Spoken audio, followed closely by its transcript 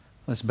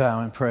Let's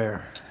bow in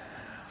prayer.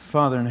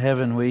 Father in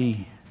heaven,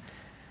 we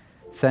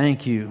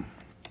thank you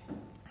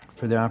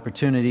for the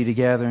opportunity to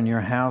gather in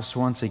your house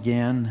once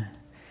again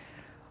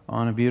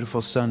on a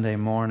beautiful Sunday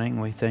morning.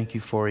 We thank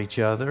you for each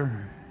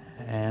other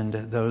and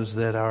those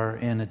that are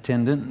in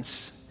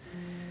attendance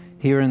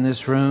here in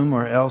this room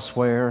or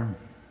elsewhere.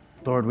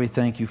 Lord, we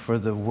thank you for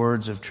the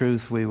words of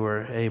truth we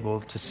were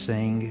able to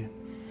sing.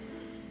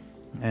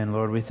 And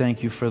Lord, we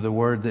thank you for the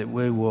word that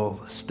we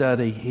will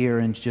study here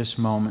in just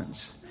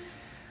moments.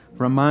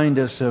 Remind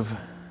us of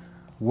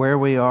where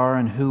we are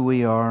and who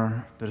we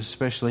are, but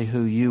especially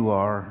who you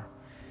are.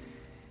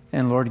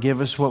 And Lord,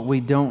 give us what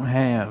we don't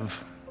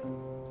have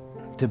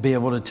to be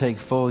able to take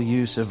full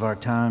use of our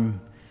time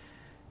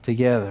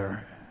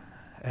together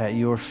at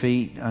your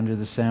feet under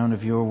the sound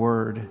of your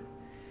word.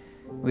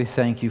 We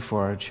thank you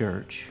for our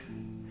church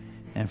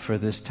and for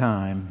this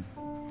time.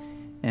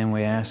 And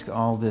we ask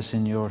all this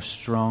in your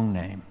strong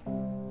name.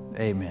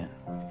 Amen.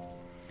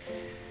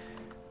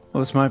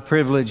 Well, it's my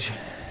privilege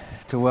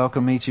to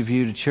welcome each of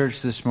you to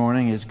church this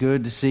morning. It's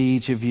good to see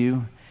each of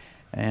you.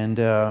 And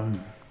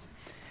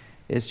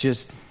it's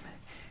just,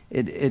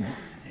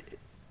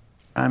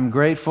 I'm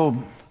grateful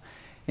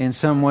in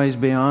some ways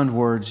beyond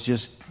words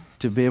just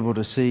to be able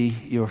to see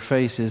your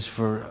faces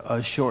for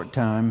a short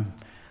time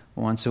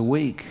once a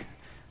week.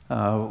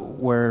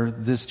 Where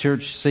this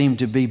church seemed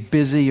to be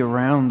busy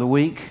around the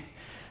week.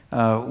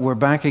 We're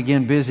back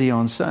again busy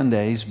on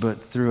Sundays,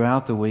 but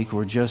throughout the week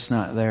we're just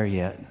not there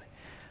yet.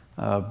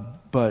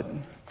 But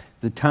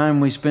the time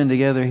we spend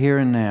together here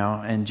and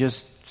now and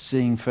just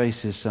seeing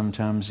faces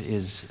sometimes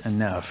is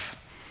enough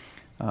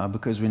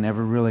because we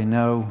never really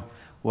know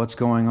what's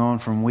going on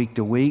from week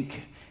to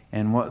week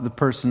and what the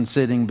person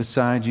sitting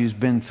beside you's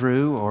been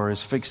through or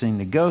is fixing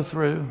to go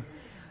through,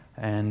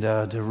 and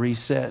to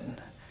reset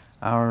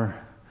our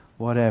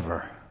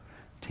whatever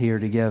here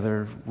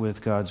together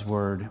with God's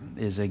Word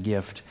is a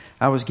gift.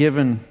 I was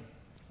given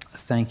a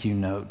thank you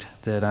note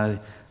that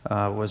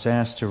I was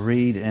asked to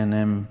read and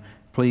am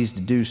pleased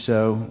to do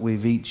so.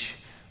 We've each,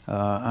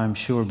 I'm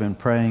sure, been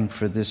praying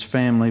for this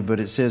family, but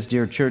it says,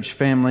 "Dear church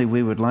family,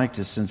 we would like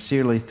to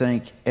sincerely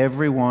thank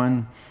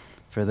everyone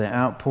for the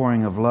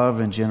outpouring of love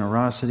and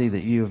generosity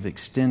that you have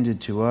extended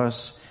to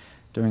us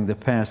during the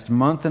past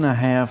month and a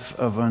half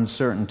of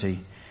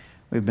uncertainty.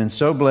 We've been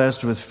so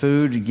blessed with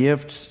food,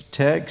 gifts,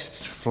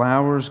 texts,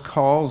 flowers,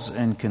 calls,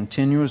 and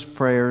continuous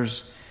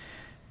prayers.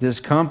 This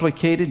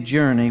complicated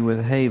journey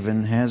with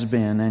Haven has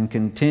been and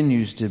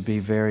continues to be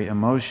very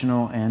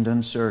emotional and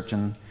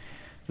uncertain.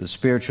 The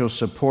spiritual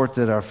support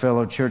that our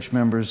fellow church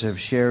members have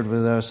shared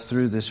with us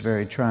through this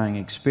very trying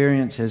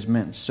experience has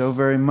meant so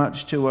very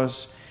much to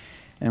us,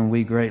 and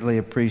we greatly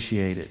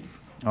appreciate it.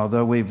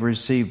 Although we've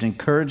received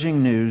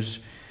encouraging news,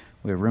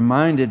 we're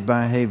reminded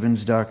by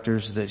Haven's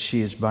doctors that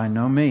she is by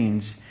no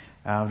means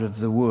out of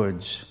the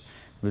woods.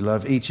 We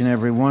love each and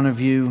every one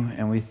of you,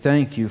 and we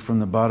thank you from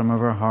the bottom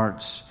of our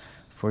hearts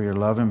for your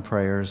love and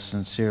prayers.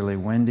 Sincerely,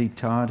 Wendy,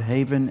 Todd,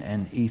 Haven,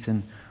 and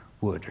Ethan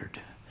Woodard."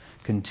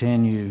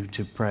 Continue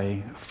to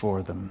pray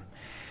for them.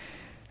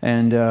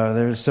 And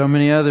there's so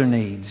many other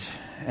needs,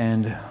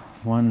 and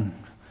one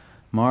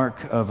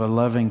mark of a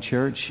loving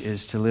church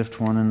is to lift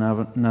one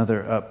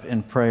another up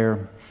in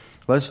prayer.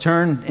 Let's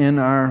turn in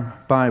our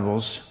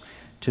Bibles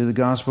to the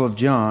Gospel of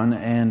John,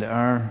 and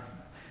our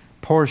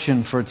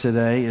portion for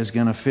today is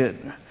going to fit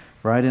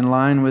right in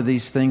line with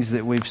these things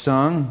that we've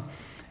sung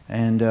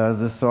and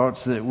the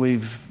thoughts that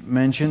we've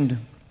mentioned.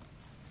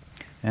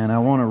 And I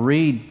want to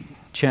read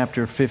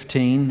chapter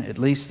 15, at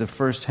least the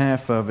first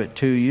half of it,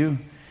 to you.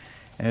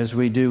 As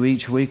we do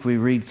each week, we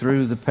read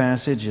through the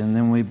passage and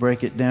then we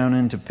break it down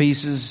into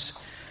pieces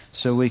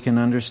so we can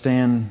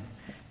understand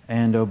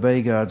and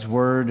obey God's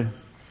Word.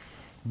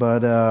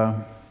 But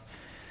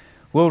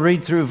we'll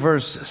read through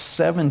verse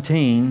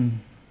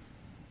 17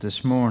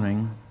 this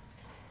morning,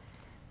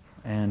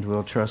 and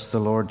we'll trust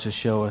the Lord to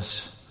show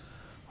us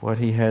what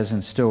He has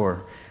in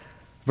store.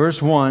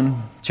 Verse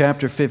 1,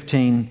 chapter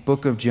 15,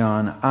 book of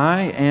John.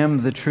 "I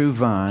am the true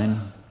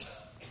vine,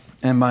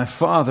 and my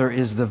Father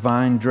is the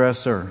vine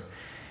dresser.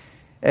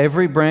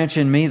 Every branch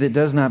in me that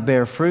does not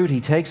bear fruit,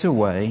 He takes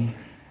away,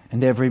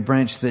 and every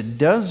branch that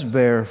does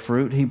bear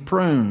fruit, He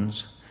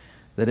prunes,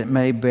 that it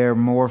may bear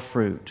more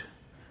fruit.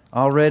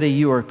 Already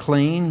you are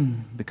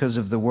clean because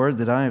of the word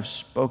that I have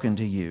spoken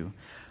to you.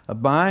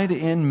 Abide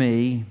in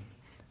me,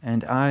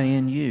 and I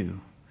in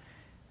you.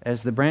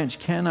 As the branch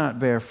cannot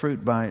bear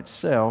fruit by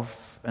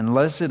itself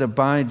unless it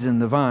abides in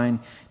the vine,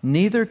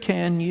 neither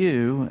can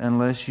you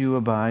unless you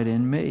abide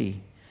in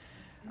me.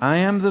 I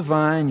am the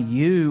vine,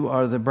 you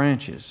are the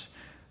branches.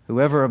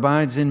 Whoever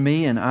abides in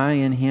me and I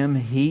in him,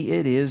 he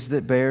it is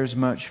that bears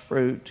much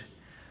fruit.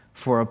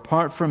 For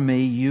apart from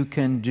me, you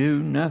can do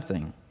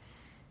nothing.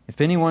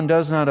 If anyone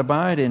does not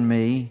abide in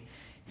me,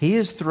 he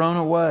is thrown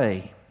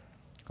away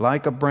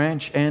like a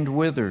branch and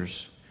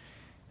withers,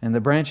 and the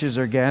branches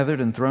are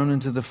gathered and thrown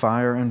into the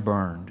fire and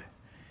burned.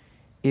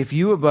 If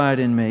you abide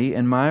in me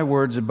and my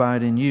words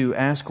abide in you,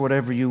 ask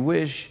whatever you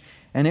wish,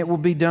 and it will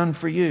be done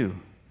for you.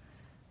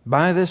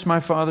 By this my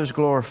Father is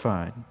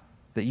glorified,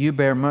 that you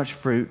bear much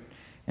fruit,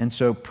 and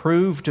so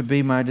prove to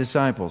be my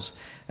disciples.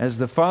 As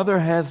the Father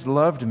hath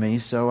loved me,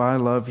 so I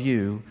love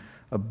you.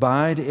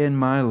 Abide in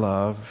my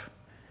love.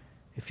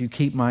 If you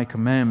keep my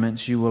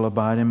commandments, you will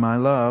abide in my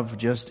love,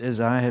 just as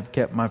I have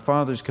kept my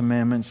Father's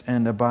commandments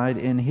and abide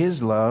in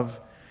his love.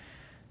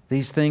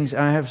 These things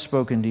I have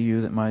spoken to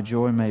you, that my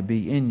joy may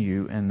be in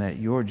you, and that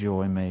your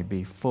joy may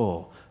be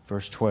full.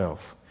 Verse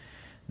 12.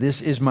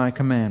 This is my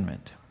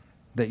commandment,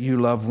 that you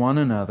love one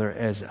another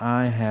as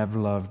I have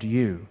loved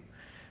you.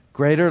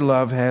 Greater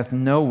love hath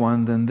no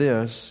one than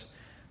this,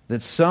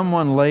 that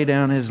someone lay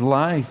down his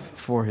life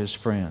for his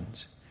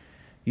friends.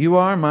 You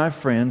are my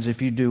friends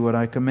if you do what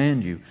I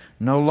command you.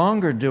 No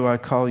longer do I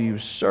call you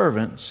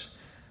servants,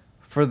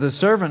 for the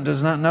servant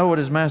does not know what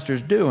his master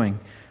is doing.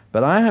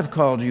 But I have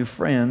called you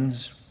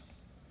friends,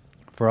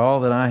 for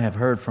all that I have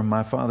heard from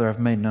my Father I have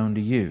made known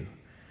to you.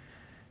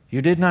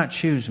 You did not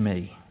choose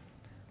me,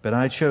 but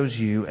I chose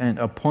you and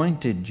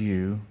appointed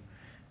you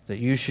that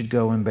you should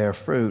go and bear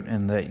fruit,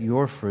 and that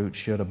your fruit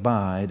should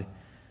abide,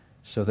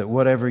 so that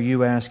whatever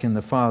you ask in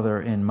the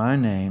Father in my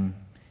name,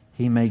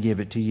 he may give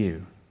it to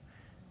you.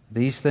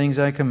 These things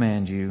I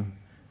command you,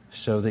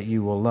 so that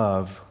you will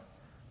love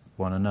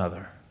one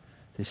another.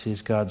 This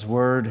is God's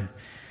word.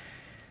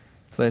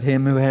 Let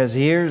him who has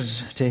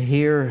ears to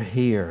hear,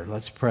 hear.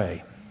 Let's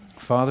pray.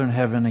 Father in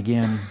heaven,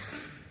 again,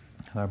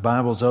 our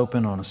Bible's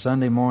open on a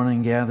Sunday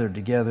morning, gathered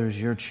together as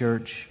your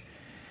church,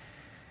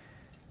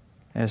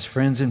 as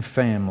friends and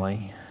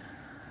family.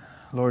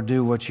 Lord,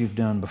 do what you've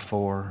done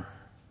before.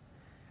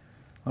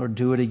 Lord,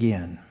 do it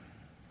again.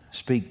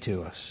 Speak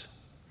to us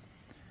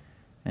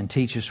and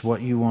teach us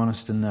what you want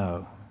us to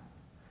know.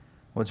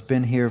 What's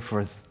been here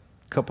for a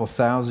couple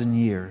thousand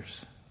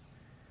years.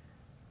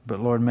 But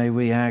Lord, may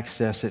we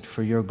access it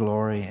for your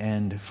glory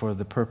and for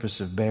the purpose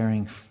of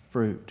bearing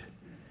fruit.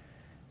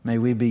 May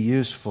we be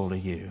useful to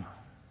you.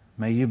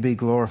 May you be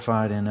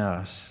glorified in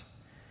us.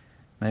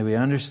 May we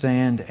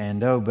understand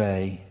and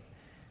obey.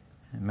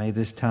 And may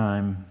this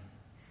time,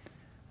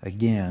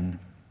 again,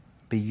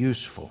 be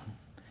useful.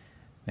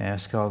 I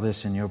ask all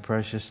this in your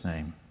precious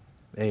name.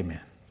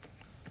 Amen.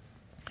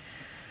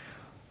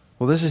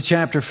 Well, this is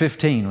chapter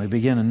 15. We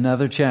begin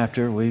another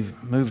chapter.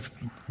 We've moved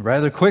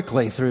rather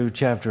quickly through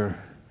chapter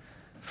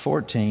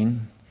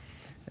 14.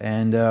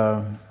 And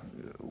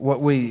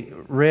what we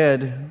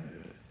read,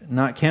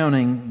 not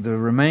counting the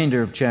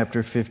remainder of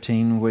chapter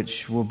 15,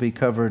 which will be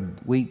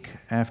covered week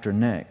after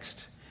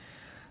next,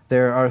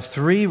 there are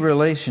three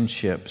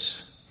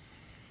relationships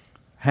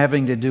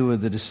having to do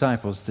with the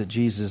disciples that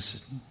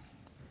Jesus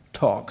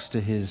talks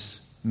to his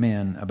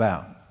men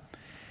about.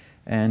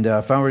 And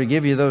if I were to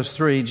give you those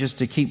three, just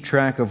to keep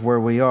track of where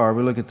we are,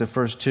 we look at the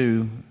first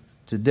two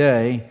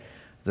today,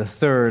 the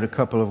third a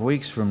couple of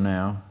weeks from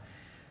now.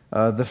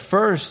 The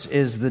first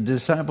is the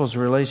disciples'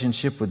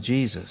 relationship with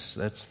Jesus.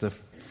 That's the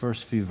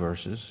first few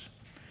verses.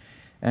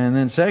 And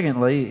then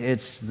secondly,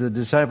 it's the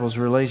disciples'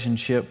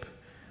 relationship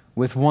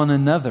with one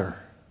another.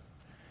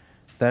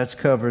 That's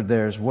covered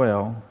there as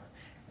well.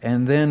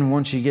 And then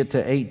once you get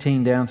to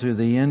 18 down through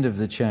the end of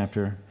the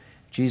chapter,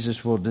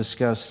 Jesus will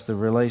discuss the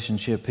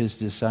relationship his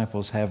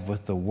disciples have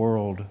with the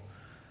world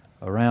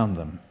around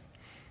them.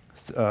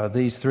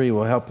 These three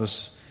will help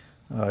us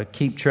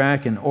keep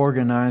track and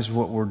organize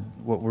what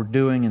we're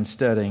doing and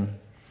studying.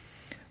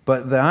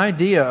 But the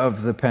idea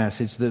of the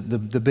passage, the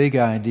big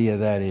idea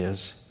that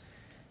is,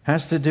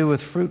 has to do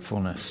with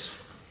fruitfulness.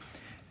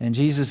 And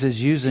Jesus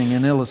is using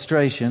an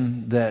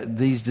illustration that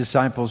these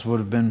disciples would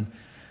have been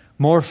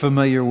more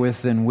familiar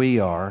with than we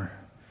are.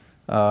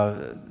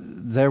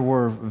 There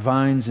were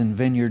vines and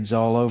vineyards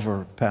all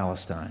over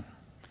Palestine.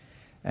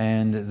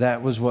 And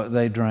that was what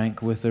they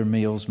drank with their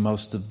meals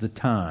most of the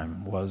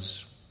time,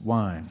 was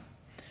wine.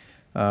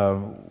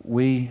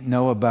 We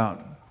know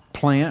about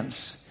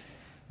plants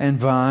and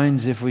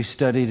vines if we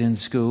studied in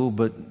school,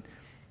 but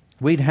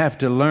we'd have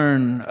to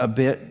learn a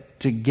bit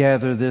to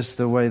gather this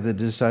the way the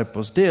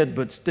disciples did,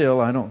 but still,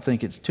 I don't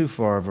think it's too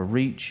far of a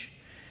reach.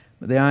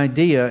 The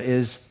idea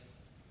is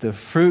the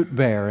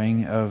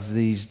fruit-bearing of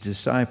these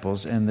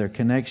disciples and their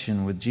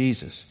connection with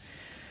Jesus.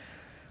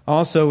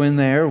 Also in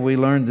there, we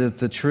learned that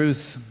the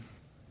truth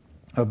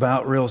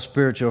about real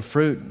spiritual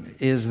fruit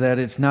is that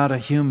it's not a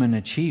human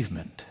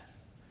achievement.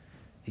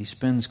 He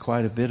spends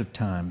quite a bit of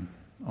time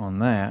on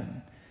that.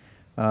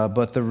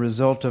 But the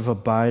result of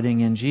abiding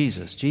in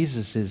Jesus.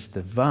 Jesus is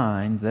the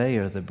vine, they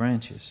are the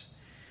branches.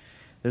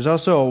 There's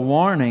also a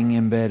warning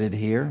embedded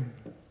here,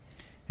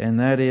 and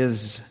that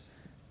is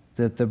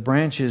that the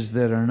branches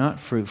that are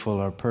not fruitful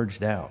are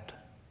purged out,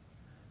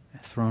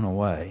 thrown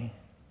away.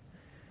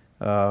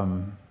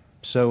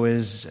 So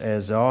is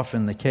as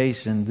often the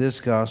case in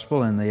this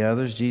gospel and the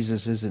others,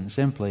 Jesus isn't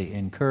simply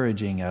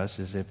encouraging us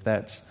as if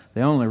that's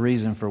the only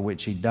reason for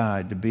which he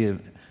died, to be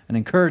an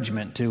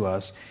encouragement to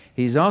us.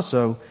 He's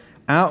also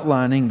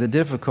outlining the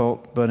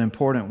difficult but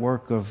important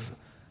work of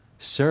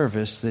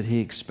service that he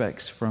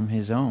expects from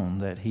his own,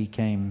 that he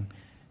came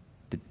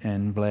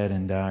and bled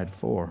and died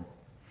for.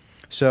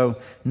 So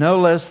no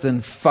less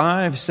than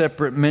 5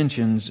 separate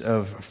mentions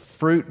of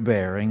fruit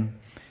bearing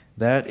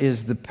That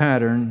is the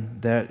pattern,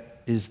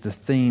 that is the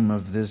theme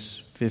of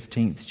this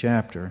 15th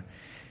chapter.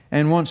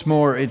 And once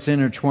more, it's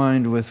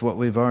intertwined with what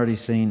we've already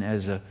seen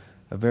as a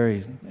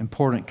very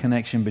important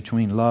connection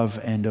between love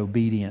and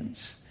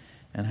obedience,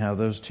 and how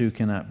those two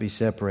cannot be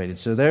separated.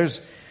 So there's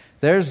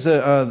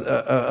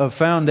a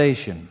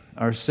foundation,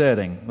 our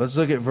setting. Let's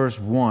look at verse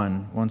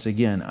 1 once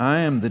again. I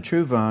am the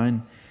true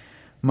vine,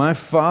 my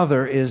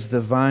Father is the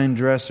vine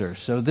dresser.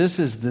 So this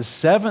is the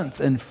seventh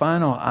and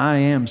final I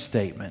am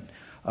statement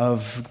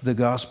of the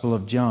Gospel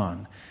of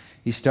John.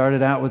 He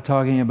started out with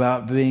talking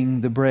about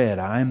being the bread.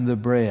 I'm the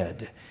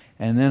bread.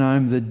 And then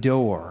I'm the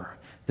door.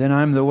 Then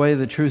I'm the way,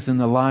 the truth, and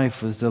the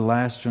life was the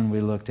last one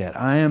we looked at.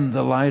 I am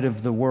the light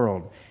of the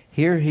world.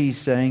 Here he's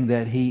saying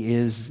that he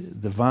is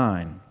the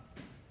vine.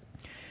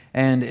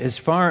 And as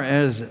far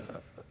as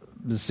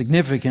the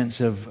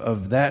significance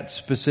of that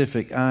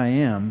specific I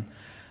am,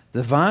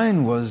 the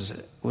vine was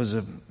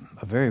a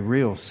very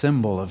real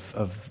symbol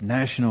of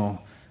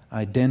national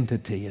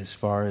identity as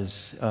far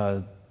as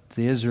the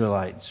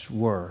Israelites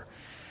were.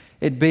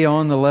 It'd be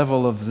on the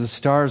level of the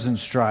stars and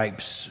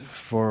stripes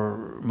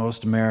for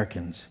most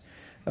Americans.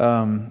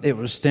 It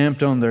was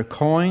stamped on their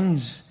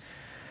coins.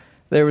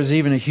 There was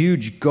even a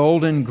huge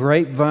golden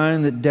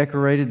grapevine that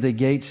decorated the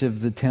gates of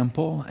the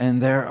temple.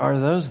 And there are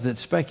those that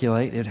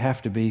speculate, it'd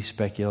have to be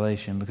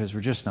speculation because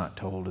we're just not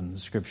told in the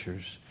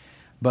Scriptures.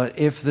 But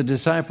if the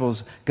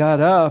disciples got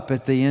up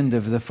at the end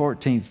of the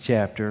 14th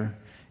chapter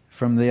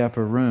from the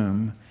upper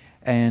room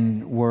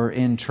and were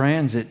in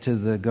transit to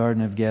the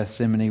Garden of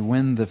Gethsemane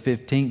when the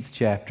 15th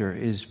chapter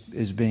is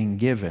being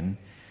given,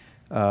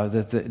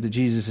 that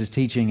Jesus is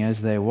teaching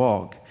as they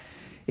walk,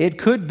 it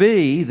could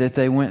be that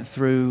they went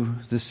through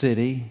the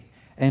city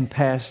and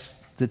past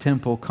the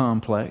temple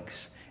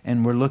complex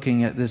and were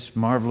looking at this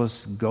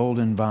marvelous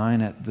golden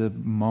vine at the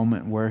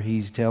moment where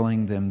he's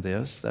telling them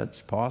this.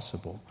 That's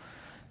possible.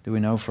 Do we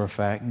know for a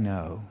fact?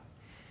 No.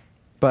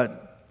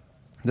 But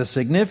the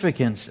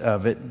significance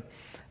of it,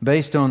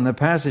 based on the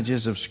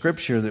passages of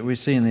Scripture that we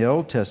see in the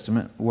Old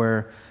Testament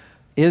where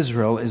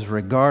Israel is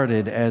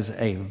regarded as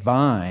a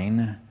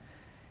vine,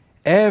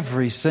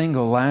 every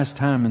single last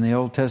time in the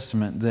Old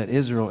Testament that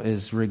Israel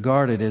is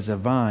regarded as a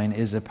vine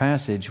is a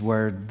passage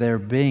where they're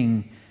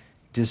being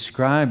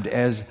described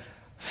as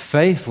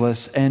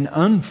faithless and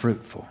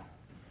unfruitful,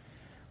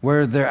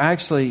 where they're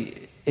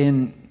actually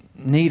in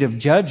need of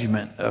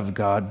judgment of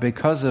God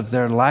because of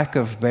their lack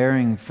of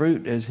bearing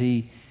fruit as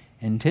He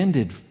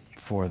intended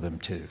for them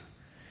to.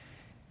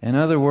 In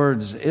other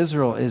words,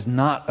 Israel is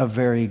not a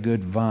very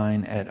good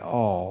vine at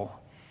all,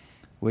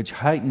 which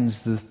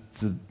heightens the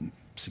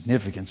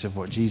significance of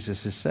what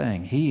Jesus is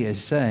saying. He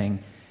is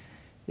saying,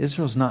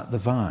 Israel's not the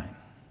vine,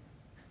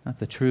 not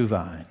the true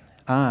vine.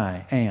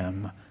 I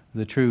am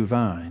the true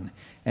vine.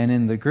 And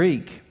in the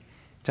Greek,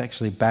 it's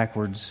actually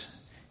backwards.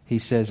 He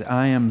says,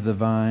 I am the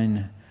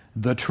vine,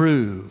 the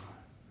true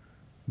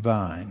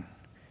vine,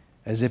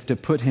 as if to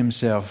put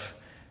himself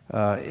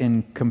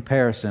in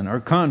comparison or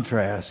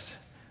contrast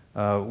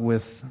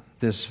with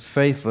this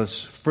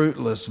faithless,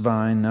 fruitless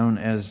vine known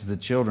as the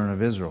children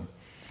of Israel.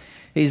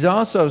 He's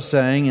also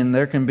saying, and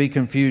there can be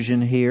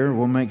confusion here,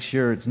 we'll make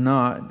sure it's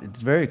not, it's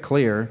very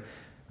clear,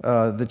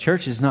 the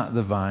church is not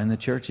the vine, the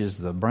church is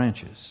the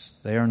branches.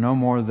 They are no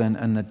more than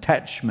an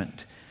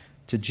attachment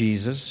to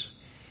Jesus.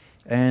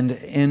 And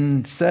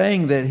in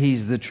saying that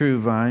He's the true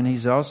vine,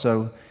 He's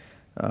also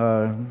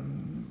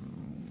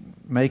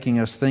making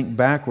us think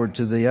backward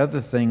to the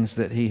other things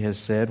that He has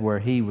said where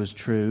He was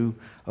true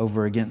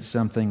over against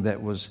something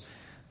that was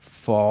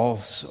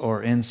false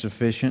or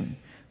insufficient.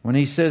 When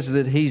He says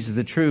that He's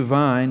the true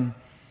vine,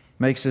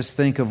 makes us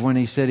think of when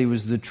He said He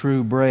was the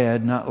true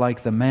bread, not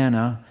like the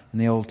manna in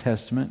the Old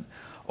Testament,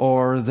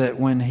 or that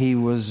when He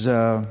was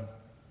the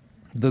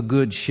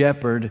good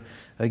shepherd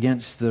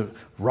against the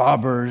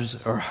robbers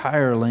or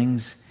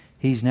hirelings,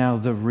 He's now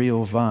the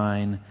real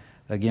vine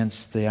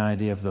against the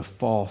idea of the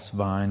false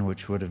vine,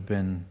 which would have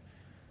been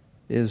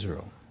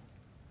Israel.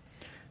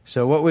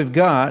 So what we've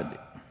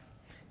got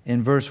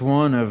in verse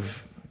 1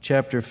 of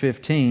chapter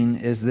 15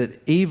 is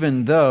that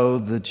even though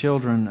the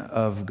children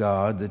of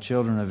God, the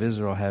children of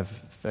Israel, have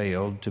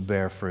failed to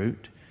bear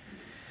fruit,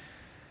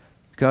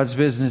 God's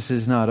business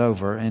is not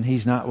over, and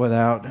He's not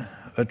without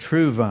a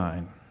true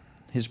vine.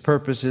 His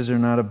purposes are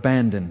not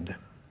abandoned.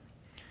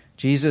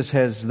 Jesus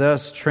has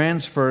thus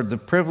transferred the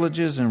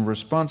privileges and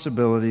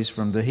responsibilities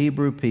from the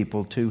Hebrew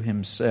people to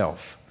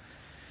Himself.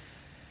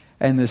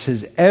 And this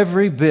is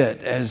every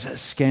bit as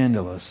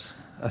scandalous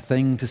a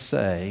thing to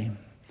say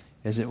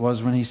as it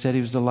was when He said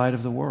He was the light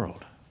of the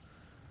world,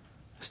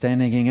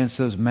 standing against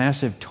those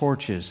massive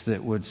torches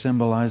that would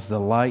symbolize the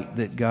light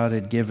that God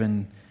had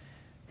given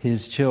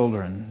His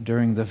children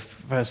during the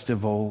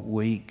festival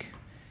week,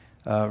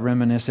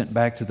 reminiscent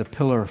back to the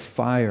pillar of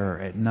fire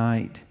at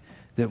night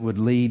that would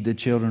lead the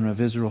children of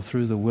Israel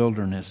through the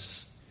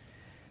wilderness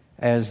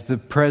as the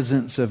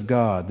presence of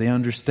God, the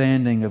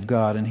understanding of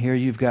God. And here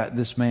you've got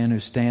this man who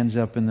stands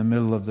up in the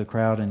middle of the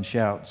crowd and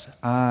shouts,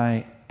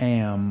 I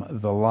am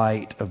the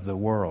light of the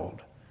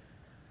world.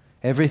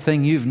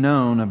 Everything you've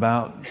known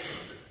about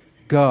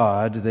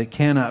God that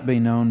cannot be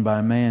known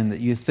by man that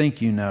you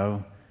think you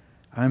know,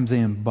 I'm the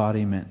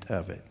embodiment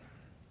of it.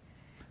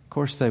 Of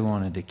course they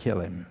wanted to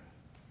kill him.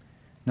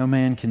 No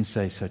man can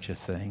say such a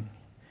thing.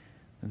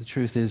 The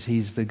truth is,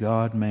 he's the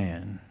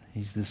God-man.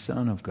 He's the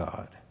Son of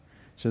God.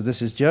 So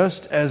this is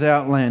just as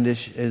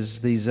outlandish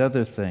as these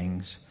other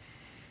things.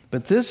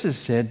 But this is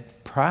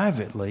said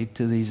privately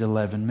to these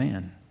 11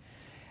 men.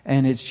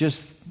 And it's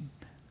just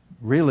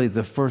really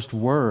the first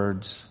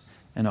words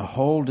in a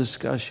whole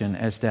discussion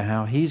as to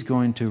how he's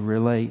going to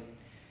relate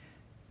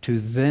to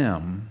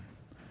them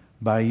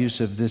by use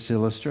of this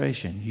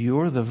illustration.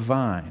 You're the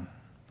vine,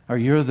 or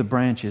you're the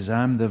branches,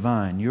 I'm the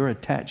vine. You're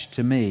attached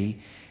to me,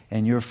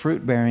 and your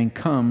fruit bearing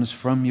comes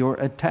from your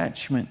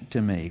attachment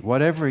to me.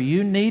 Whatever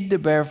you need to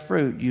bear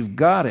fruit, you've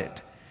got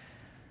it.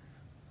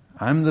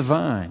 I'm the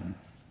vine.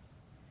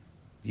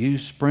 You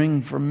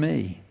spring from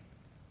me.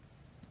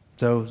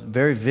 So,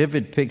 very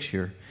vivid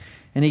picture.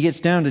 And he gets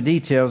down to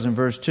details in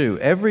verse 2.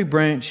 Every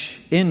branch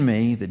in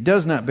me that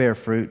does not bear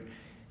fruit,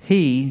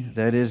 he,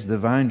 that is the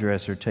vine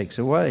dresser, takes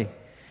away.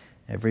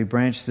 Every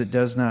branch that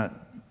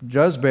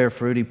does bear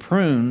fruit, he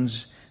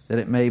prunes that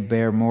it may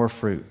bear more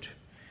fruit.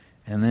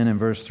 And then in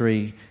verse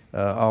 3,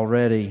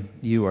 already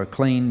you are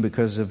clean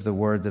because of the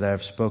word that I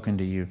have spoken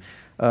to you.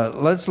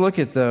 Let's look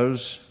at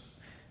those.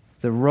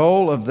 The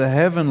role of the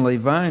heavenly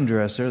vine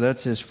dresser,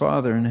 that's his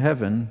Father in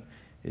heaven,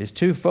 is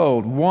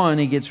twofold. One,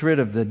 he gets rid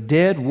of the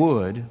dead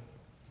wood.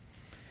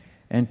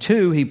 And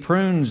two, he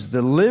prunes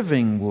the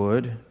living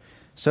wood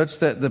such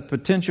that the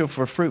potential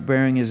for fruit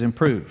bearing is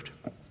improved.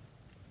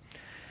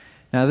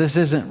 Now, this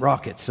isn't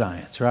rocket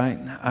science, right?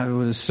 I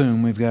would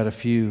assume we've got a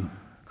few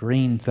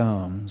green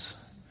thumbs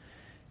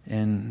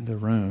in the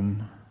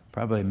room,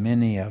 probably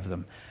many of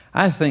them.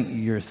 I think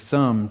your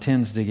thumb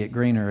tends to get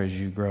greener as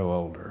you grow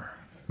older.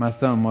 My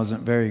thumb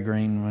wasn't very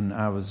green when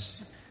I was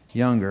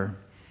younger.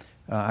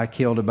 I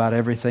killed about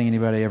everything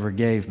anybody ever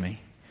gave me.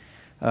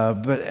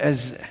 But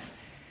as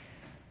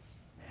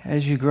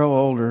you grow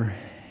older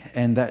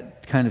and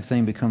that kind of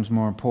thing becomes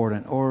more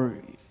important, or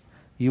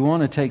you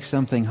want to take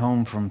something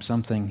home from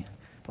something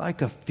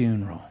like a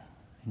funeral,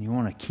 and you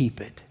want to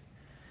keep it,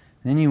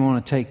 then you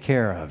want to take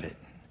care of it,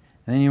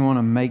 and then you want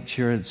to make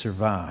sure it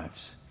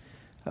survives.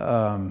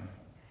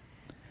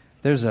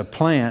 There's a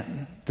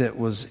plant that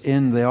was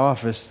in the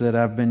office that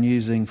I've been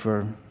using for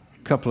a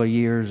couple of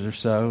years or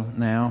so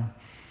now,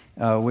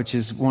 which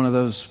is one of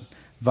those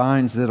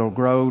vines that'll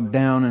grow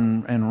down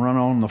and run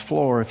on the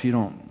floor if you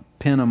don't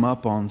pin them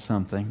up on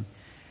something.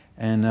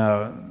 And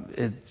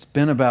it's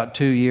been about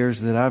 2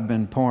 years that I've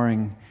been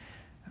pouring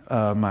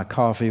my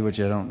coffee, which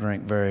I don't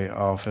drink very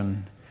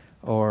often,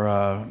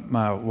 or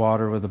my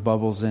water with the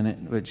bubbles in it,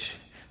 which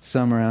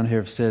some around here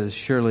have said is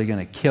surely going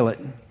to kill it.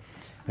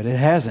 But it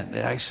hasn't. It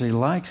actually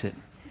likes it.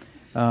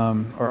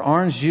 Or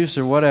orange juice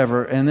or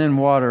whatever, and then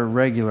water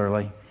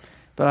regularly.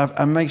 But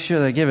I make sure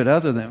they give it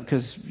other than,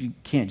 because you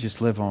can't just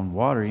live on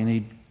water. You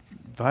need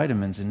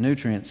vitamins and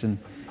nutrients. And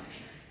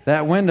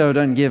that window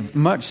doesn't give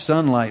much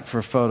sunlight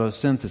for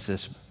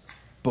photosynthesis.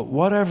 But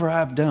whatever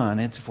I've done,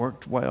 it's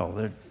worked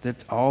well.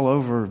 It's all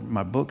over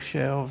my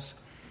bookshelves.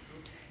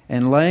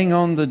 And laying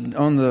on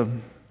the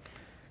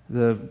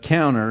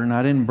counter, and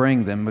I didn't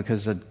bring them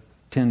because I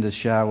tend to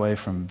shy away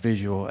from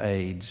visual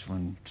aids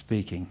when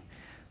speaking.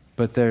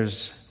 But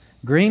there's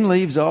green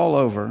leaves all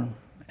over,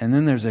 and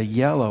then there's a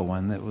yellow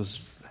one that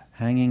was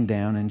hanging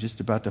down and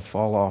just about to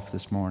fall off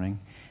this morning.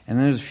 And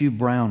there's a few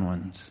brown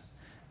ones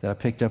that I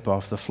picked up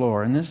off the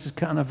floor. And this is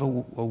kind of a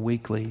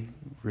weekly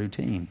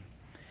routine.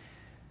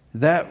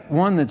 That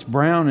one that's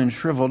brown and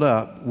shriveled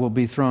up will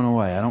be thrown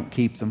away. I don't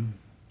keep them.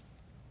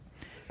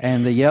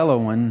 And the yellow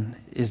one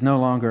is no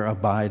longer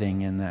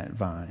abiding in that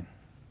vine.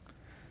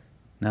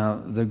 Now,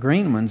 the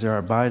green ones are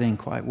abiding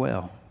quite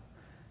well.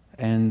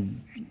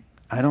 And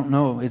I don't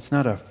know, it's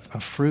not a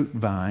fruit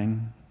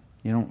vine.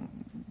 You don't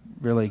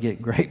really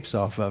get grapes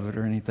off of it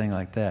or anything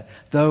like that.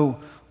 Though,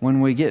 when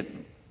we get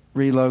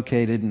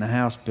relocated and the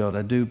house built,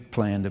 I do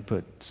plan to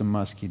put some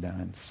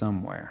muscadine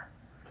somewhere.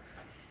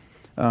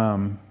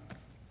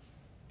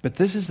 But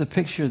this is the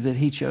picture that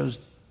he chose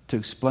to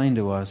explain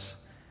to us,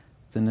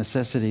 the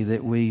necessity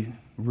that we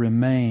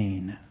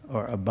remain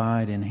or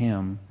abide in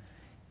him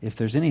if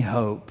there's any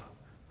hope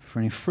for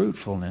any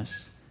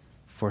fruitfulness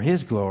for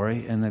his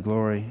glory and the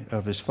glory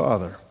of his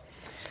Father.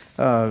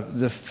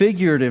 The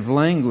figurative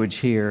language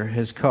here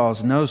has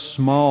caused no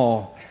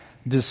small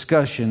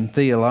discussion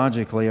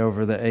theologically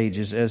over the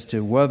ages as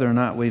to whether or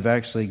not we've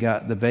actually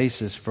got the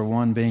basis for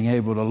one being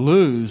able to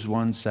lose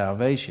one's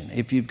salvation.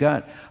 If you've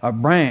got a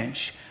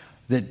branch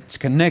that's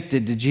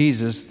connected to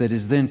Jesus that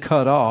is then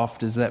cut off,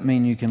 does that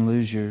mean you can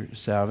lose your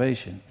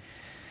salvation?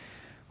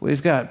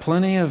 We've got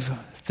plenty of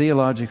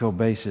theological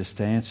basis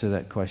to answer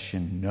that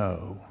question.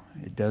 No,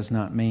 it does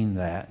not mean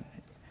that.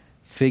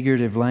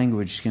 Figurative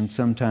language can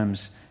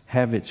sometimes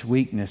have its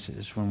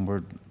weaknesses when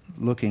we're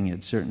looking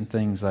at certain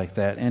things like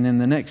that. And in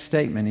the next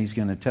statement, he's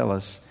going to tell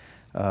us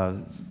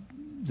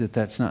that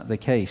that's not the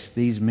case.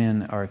 These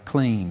men are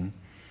clean.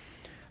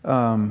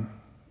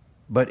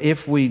 But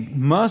if we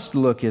must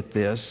look at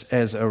this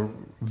as a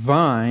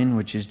vine,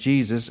 which is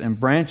Jesus, and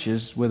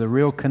branches with a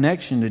real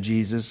connection to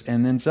Jesus,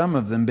 and then some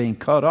of them being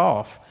cut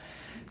off,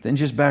 then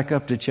just back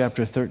up to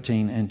chapter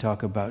 13 and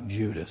talk about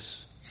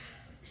Judas,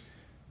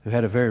 who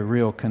had a very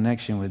real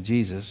connection with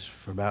Jesus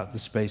for about the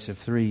space of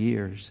 3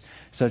 years,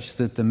 such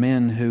that the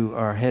men who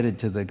are headed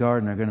to the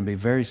garden are going to be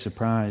very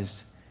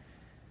surprised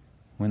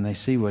when they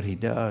see what he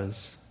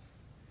does.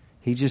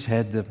 He just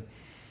had the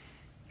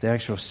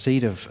actual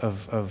seat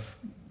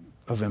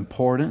of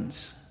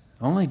importance.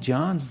 Only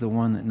John's the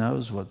one that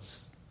knows what's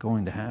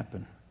going to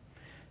happen.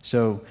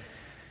 So,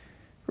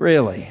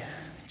 really,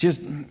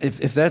 just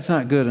if that's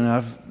not good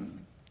enough,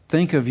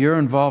 think of your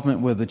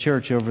involvement with the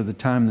church over the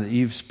time that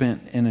you've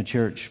spent in a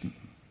church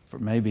for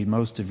maybe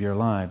most of your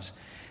lives.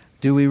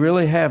 Do we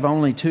really have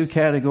only two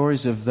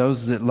categories of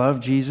those that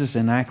love Jesus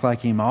and act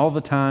like Him all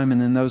the time,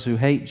 and then those who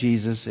hate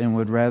Jesus and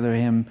would rather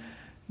Him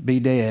be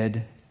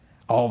dead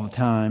all the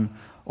time?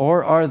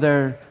 Or are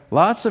there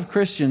lots of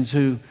Christians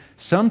who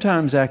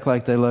sometimes act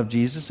like they love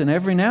Jesus, and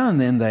every now and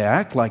then they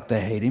act like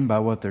they hate Him by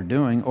what they're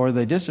doing, or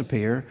they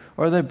disappear,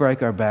 or they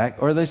break our back,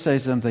 or they say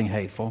something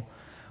hateful,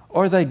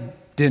 or they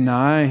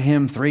deny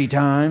Him 3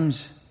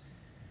 times?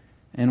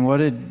 And what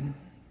did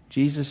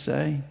Jesus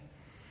say?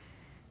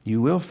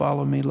 You will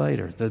follow me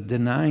later. The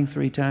denying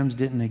 3 times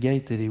didn't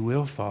negate that He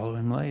will follow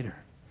Him later.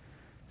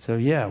 So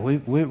yeah,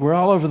 we're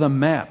all over the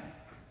map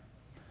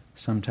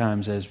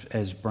sometimes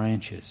as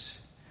branches.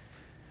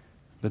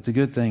 But the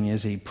good thing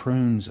is He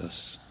prunes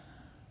us.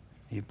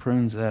 He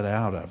prunes that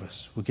out of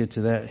us. We'll get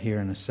to that here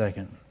in a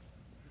second.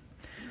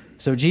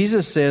 So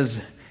Jesus says,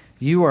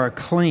 you are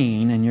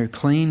clean, and you're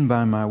clean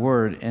by my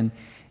word. And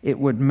it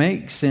would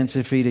make sense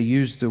if He'd have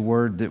used the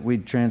word that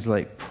we'd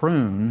translate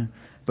prune.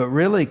 But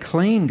really,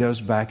 clean goes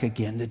back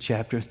again to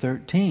chapter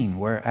 13,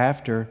 where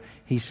after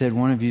He said,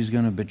 one of you is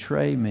going to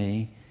betray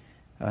me,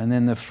 and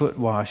then the foot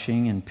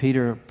washing, and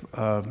Peter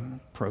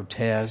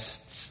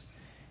protests,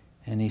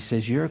 and He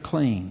says, you're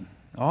clean.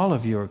 All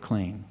of you are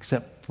clean,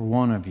 except for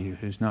one of you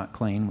who's not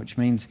clean, which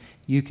means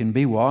you can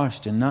be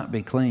washed and not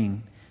be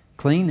clean.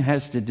 Clean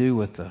has to do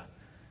with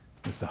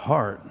the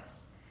heart.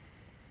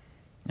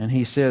 And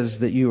He says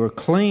that you are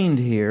cleaned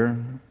here,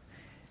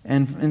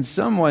 and in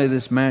some way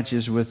this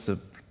matches with the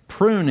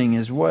pruning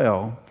as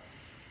well,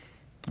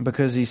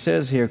 because He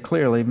says here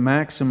clearly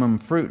maximum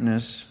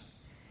fruitness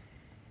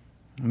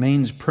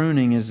means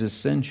pruning is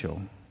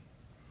essential.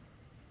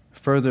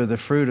 Further, the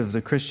fruit of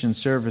the Christian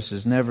service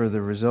is never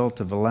the result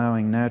of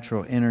allowing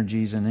natural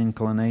energies and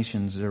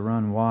inclinations to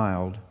run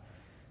wild.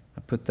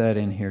 I put that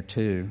in here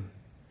too.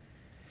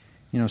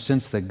 You know,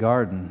 since the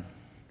Garden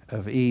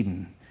of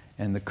Eden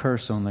and the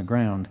curse on the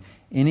ground,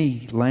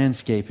 any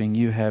landscaping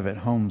you have at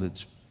home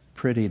that's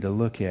pretty to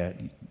look at,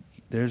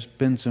 there's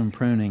been some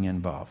pruning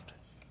involved.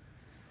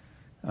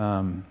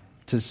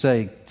 To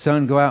say,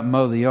 son, go out and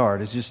mow the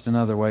yard is just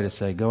another way to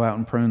say, go out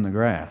and prune the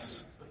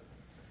grass.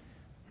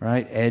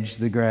 Right? Edge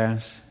the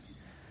grass.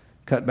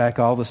 Cut back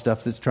all the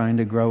stuff that's trying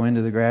to grow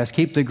into the grass.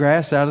 Keep the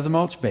grass out of the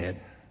mulch bed.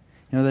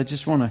 You know, they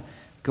just want to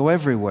go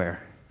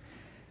everywhere.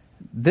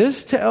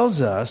 This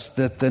tells us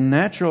that the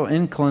natural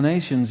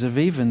inclinations of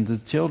even the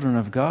children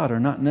of God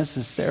are not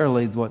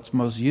necessarily what's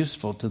most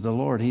useful to the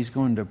Lord. He's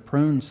going to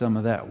prune some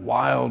of that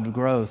wild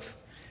growth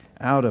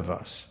out of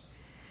us.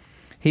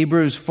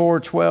 Hebrews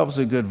 4:12 is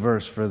a good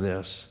verse for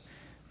this.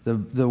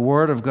 The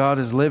Word of God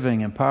is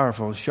living and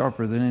powerful,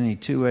 sharper than any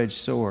two-edged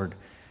sword,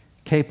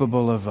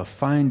 capable of a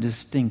fine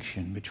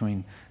distinction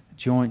between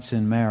joints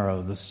and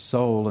marrow, the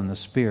soul and the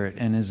spirit,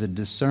 and is a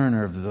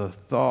discerner of the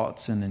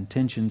thoughts and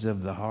intentions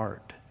of the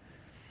heart.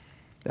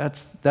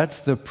 That's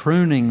the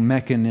pruning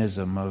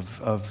mechanism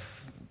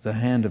of the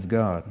hand of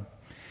God.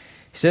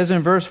 He says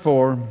in verse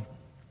 4,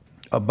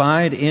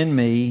 abide in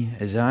me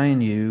as I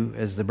in you,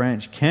 as the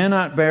branch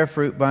cannot bear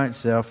fruit by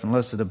itself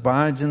unless it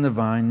abides in the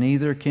vine,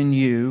 neither can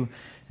you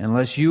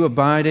unless you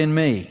abide in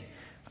me.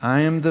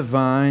 I am the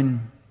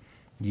vine,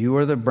 you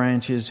are the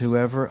branches.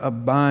 Whoever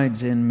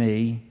abides in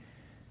me,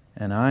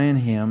 and I in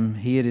him,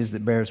 he it is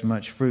that bears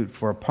much fruit.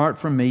 For apart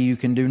from me, you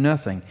can do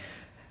nothing.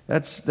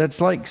 That's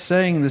like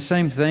saying the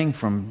same thing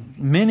from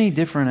many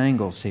different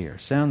angles here.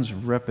 Sounds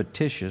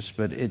repetitious,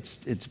 but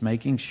it's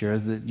making sure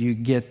that you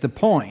get the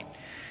point.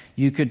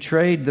 You could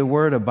trade the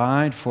word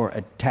abide for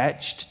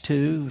attached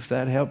to, if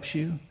that helps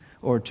you,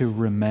 or to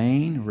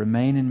remain.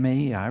 Remain in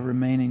me, I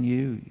remain in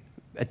you.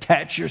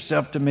 Attach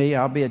yourself to me,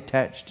 I'll be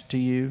attached to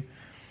you.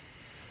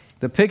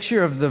 The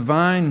picture of the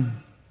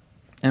vine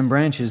and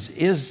branches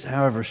is,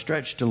 however,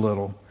 stretched a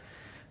little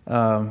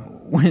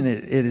when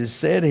it is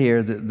said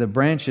here that the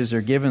branches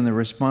are given the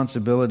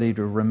responsibility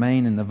to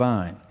remain in the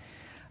vine.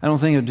 I don't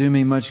think it would do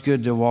me much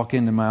good to walk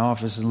into my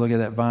office and look at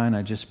that vine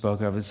I just spoke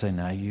of and say,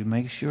 now you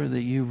make sure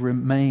that you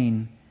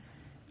remain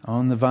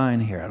on the vine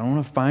here. I don't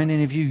want to find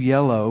any of you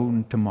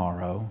yellow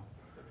tomorrow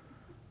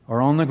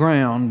or on the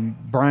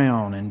ground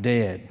brown and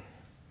dead.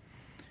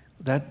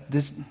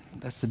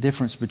 That's the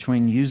difference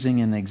between using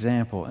an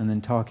example and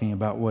then talking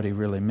about what he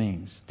really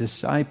means.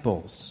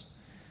 Disciples,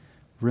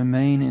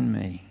 remain in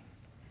me.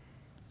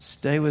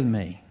 Stay with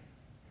me.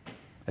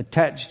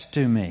 attached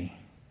to me,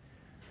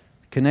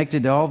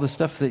 connected to all the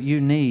stuff that you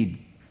need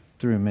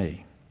through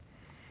me.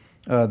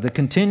 The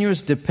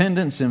continuous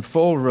dependence and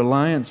full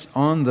reliance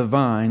on the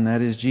vine,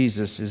 that is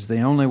Jesus, is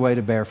the only way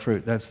to bear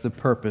fruit. That's the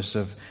purpose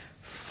of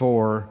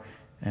 4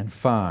 and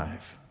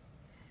 5.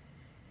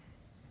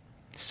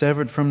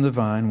 Severed from the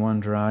vine, one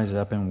dries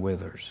up and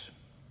withers.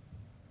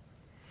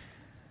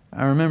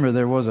 I remember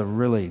there was a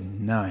really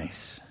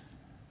nice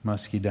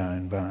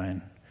muscadine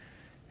vine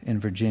in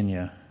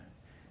Virginia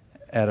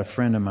at a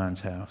friend of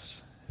mine's house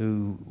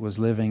who was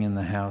living in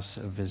the house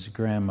of his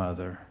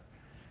grandmother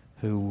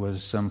who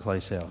was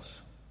someplace else.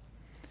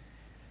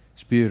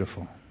 It's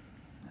beautiful.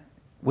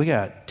 We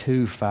got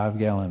 2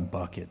 5-gallon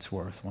buckets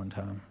worth one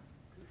time.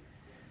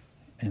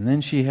 And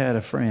then she had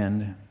a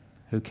friend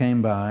who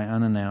came by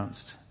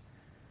unannounced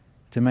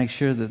to make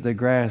sure that the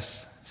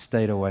grass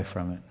stayed away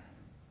from it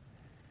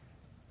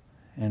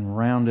and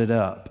rounded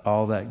up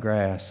all that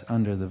grass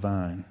under the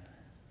vine.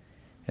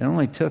 It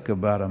only took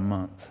about a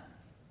month.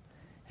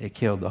 It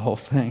killed the whole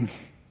thing.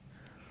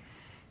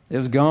 It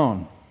was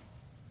gone.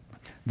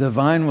 The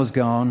vine was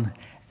gone,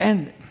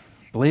 and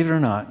believe it or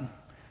not,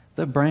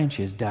 the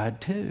branches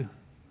died too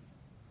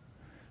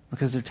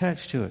because they're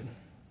attached to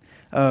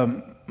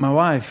it. My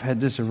wife had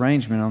this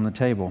arrangement on the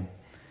table.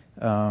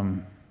 I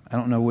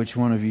don't know which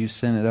one of you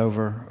sent it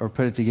over or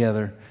put it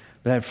together,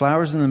 but it had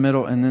flowers in the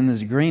middle and then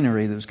this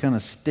greenery that was kind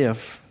of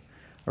stiff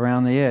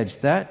around the edge.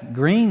 That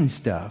green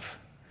stuff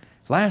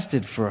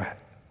lasted for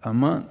a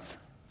month,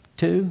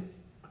 2,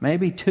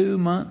 maybe 2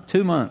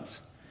 months.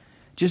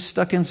 Just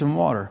stuck in some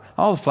water.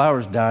 All the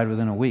flowers died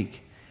within a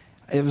week.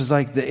 It was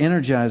like the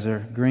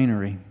Energizer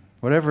greenery.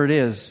 Whatever it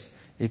is,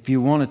 if you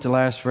want it to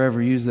last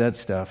forever, use that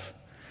stuff.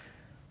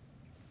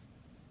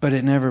 But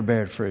it never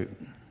bared fruit.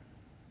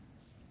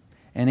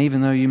 And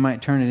even though you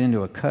might turn it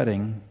into a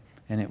cutting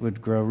and it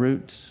would grow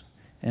roots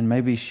and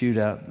maybe shoot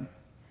up,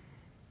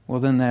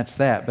 well, then that's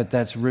that, but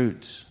that's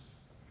roots.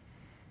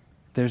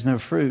 There's no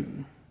fruit.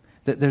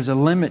 There's a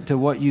limit to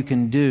what you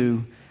can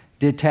do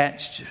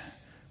detached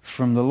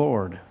from the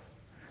Lord,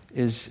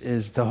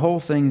 is the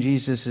whole thing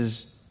Jesus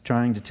is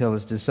trying to tell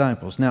his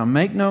disciples. Now,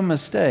 make no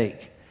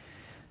mistake,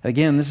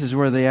 again, this is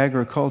where the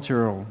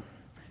agricultural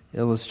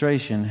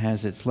illustration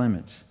has its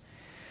limits.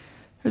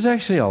 There's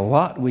actually a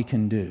lot we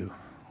can do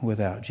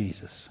without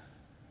Jesus.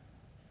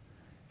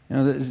 You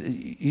know,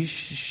 you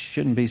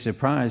shouldn't be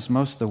surprised.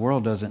 Most of the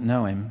world doesn't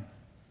know him.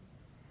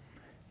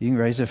 You can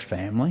raise a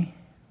family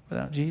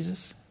without Jesus.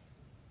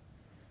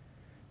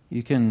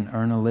 You can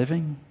earn a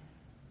living.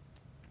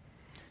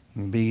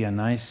 You can be a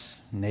nice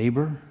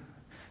neighbor.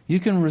 You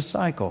can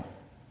recycle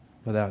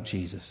without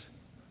Jesus.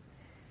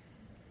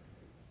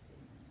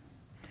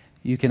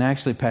 You can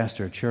actually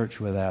pastor a church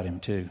without him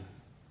too.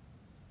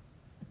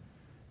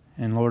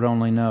 And Lord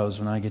only knows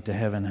when I get to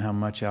heaven how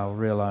much I'll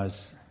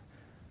realize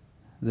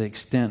the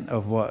extent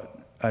of what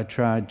I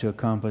tried to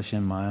accomplish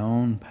in my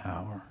own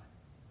power,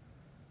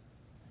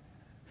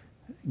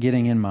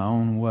 getting in my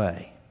own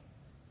way.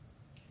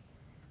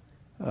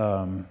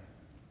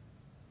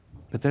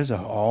 But there's an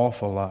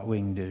awful lot we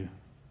can do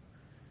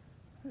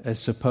as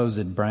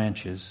supposed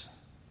branches,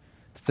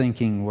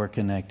 thinking we're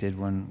connected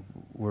when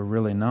we're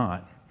really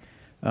not.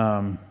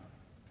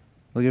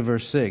 Look at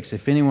verse 6.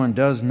 If anyone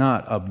does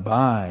not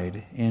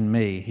abide in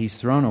me, he's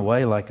thrown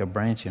away like a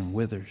branch and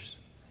withers.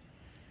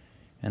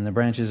 And the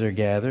branches are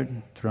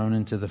gathered, thrown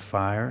into the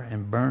fire,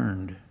 and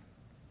burned,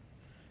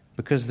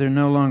 because they're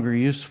no longer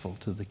useful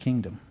to the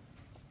kingdom.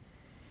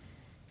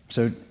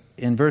 So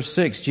in verse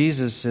 6,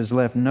 Jesus has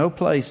left no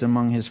place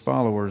among his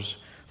followers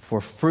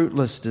for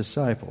fruitless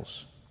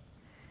disciples.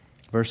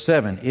 Verse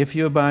 7, if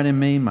you abide in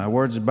me, my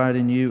words abide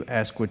in you,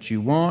 ask what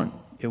you want,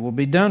 it will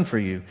be done for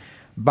you.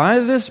 By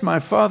this my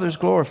Father is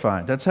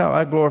glorified. That's how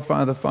I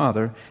glorify the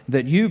Father,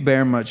 that you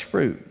bear much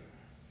fruit,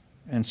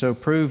 and so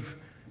prove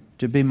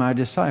to be my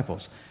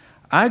disciples.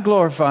 I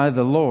glorify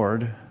the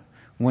Lord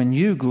when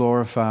you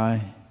glorify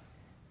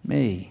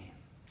me.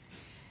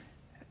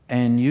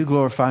 And you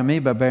glorify me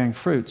by bearing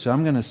fruit. So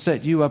I'm going to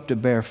set you up to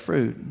bear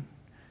fruit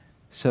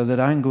so that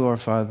I can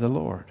glorify the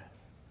Lord.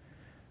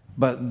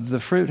 But the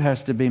fruit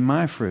has to be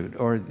my fruit,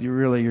 or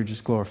you're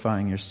just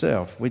glorifying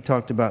yourself. We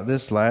talked about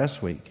this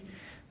last week.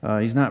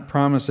 He's not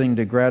promising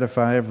to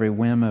gratify every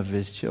whim of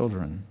his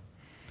children.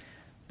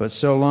 But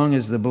so long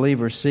as the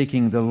believer is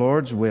seeking the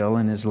Lord's will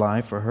in his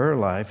life or her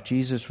life,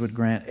 Jesus would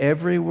grant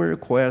every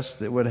request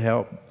that would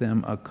help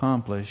them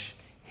accomplish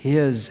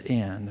his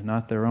end,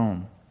 not their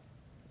own.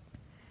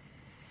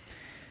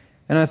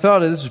 And I thought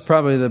this is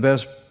probably the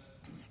best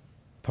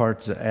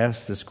part to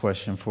ask this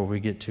question before we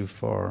get too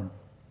far.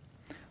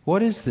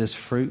 What is this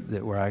fruit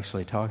that we're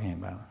actually talking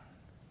about?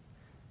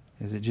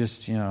 Is it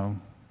just,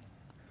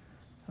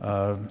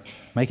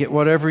 make it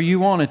whatever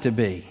you want it to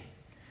be?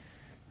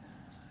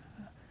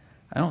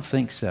 I don't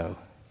think so.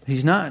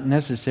 He's not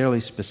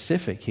necessarily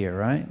specific here,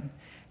 right?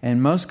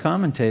 And most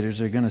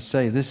commentators are going to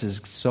say this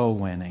is soul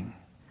winning.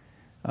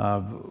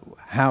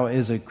 How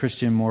is a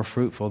Christian more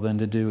fruitful than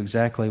to do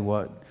exactly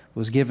what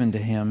was given to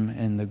him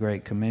in the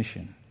Great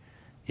Commission?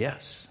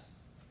 Yes.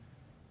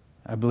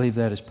 I believe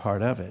that is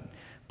part of it.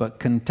 But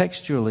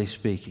contextually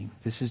speaking,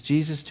 this is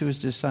Jesus to his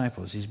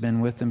disciples. He's been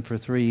with them for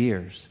 3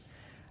 years.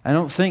 I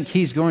don't think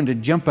he's going to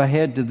jump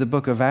ahead to the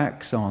book of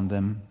Acts on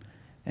them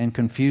and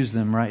confuse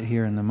them right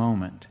here in the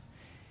moment.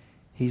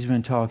 He's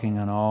been talking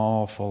an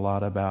awful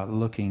lot about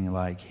looking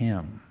like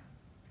him.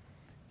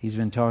 He's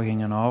been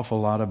talking an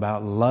awful lot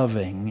about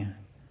loving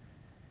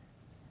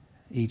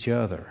each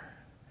other.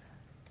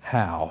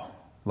 How?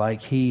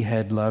 Like he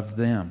had loved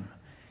them.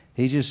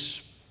 He just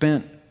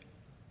spent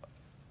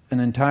an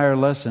entire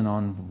lesson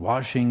on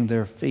washing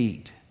their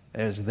feet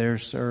as their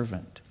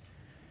servant.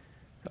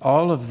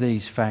 All of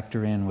these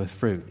factor in with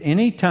fruit.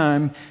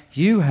 Anytime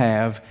you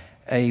have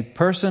a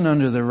person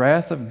under the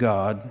wrath of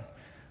God,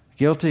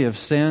 guilty of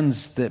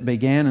sins that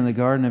began in the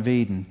Garden of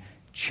Eden,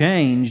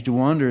 changed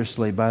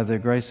wondrously by the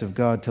grace of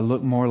God to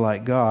look more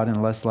like God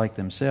and less like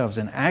themselves,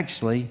 and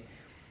actually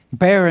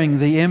bearing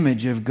the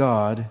image of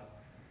God,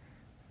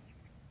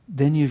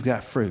 then you've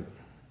got fruit.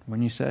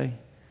 Wouldn't you say?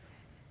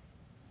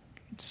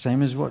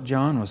 Same as what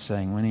John was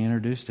saying when he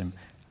introduced him.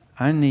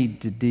 I need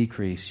to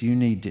decrease, you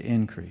need to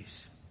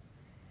increase.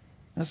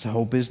 That's the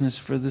whole business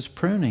for this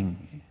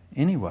pruning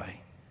anyway,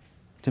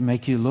 to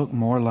make you look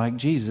more like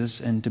Jesus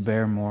and to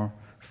bear more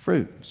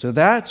fruit. So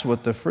that's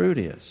what the fruit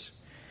is.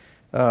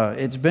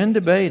 It's been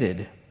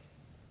debated,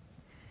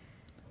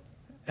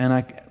 and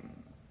I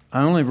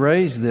only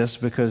raise this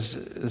because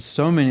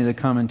so many of the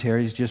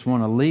commentaries just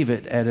want to leave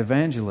it at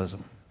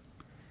evangelism.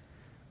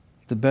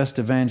 The best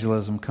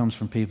evangelism comes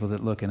from people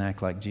that look and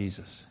act like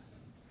Jesus.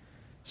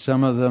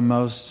 Some of the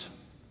most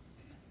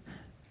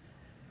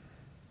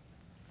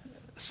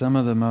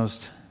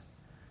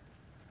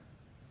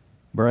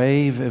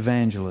brave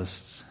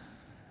evangelists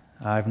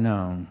I've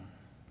known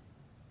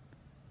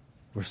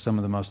were some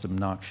of the most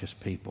obnoxious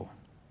people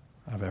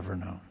I've ever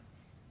known.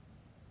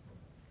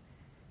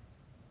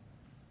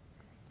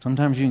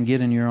 Sometimes you can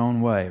get in your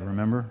own way,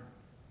 remember?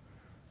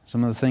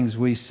 Some of the things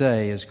we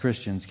say as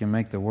Christians can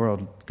make the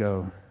world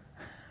go,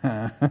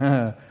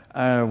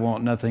 I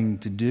want nothing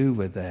to do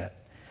with that.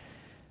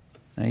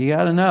 Now you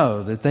got to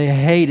know that they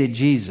hated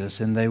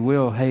Jesus and they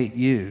will hate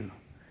you.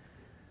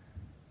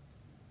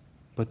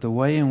 But the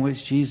way in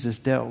which Jesus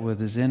dealt with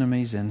his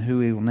enemies and who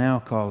he will now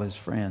call his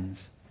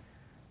friends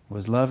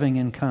was loving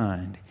and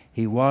kind.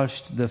 He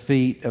washed the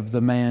feet of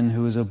the man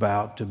who was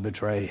about to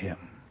betray him.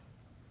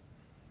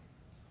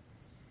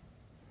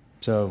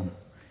 So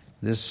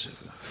this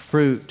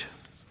fruit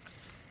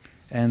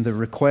and the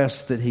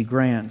request that he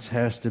grants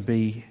has to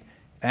be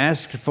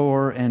asked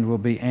for and will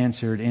be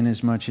answered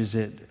inasmuch as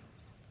it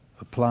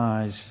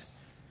applies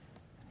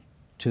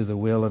to the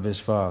will of his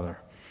Father.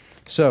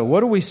 So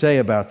what do we say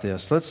about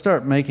this? Let's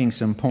start making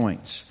some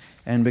points.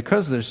 And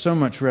because there's so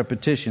much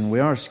repetition, we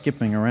are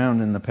skipping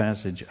around in the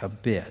passage a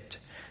bit.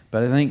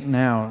 But I think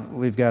now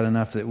we've got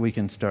enough that we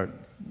can start,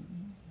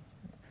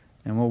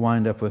 and we'll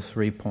wind up with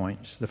 3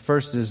 points. The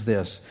first is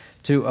this: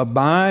 to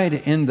abide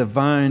in the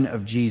vine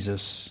of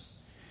Jesus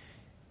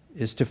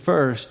is to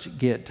first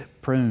get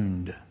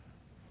pruned.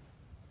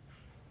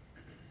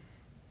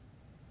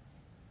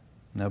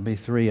 There'll be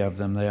 3 of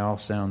them. They all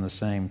sound the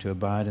same: to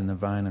abide in the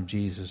vine of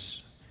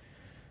Jesus.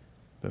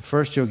 But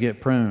first you'll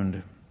get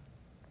pruned.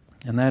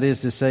 And that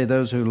is to say,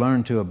 those who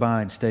learn to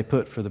abide stay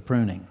put for the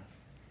pruning.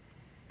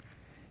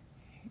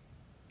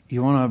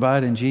 You want to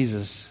abide in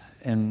Jesus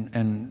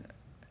and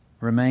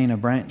remain a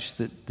branch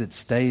that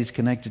stays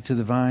connected to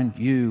the vine,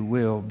 you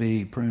will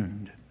be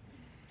pruned.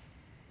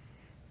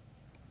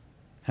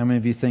 How many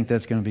of you think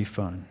that's going to be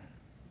fun?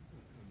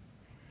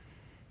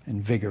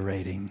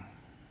 Invigorating?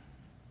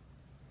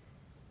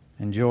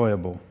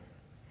 Enjoyable?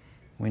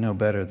 We know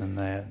better than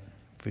that.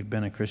 If we've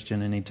been a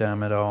Christian any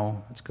time at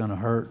all, it's going to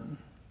hurt.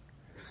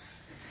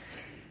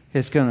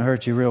 It's going to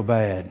hurt you real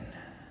bad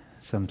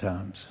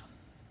sometimes.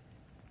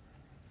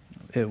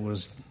 It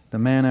was the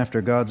man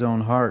after God's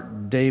own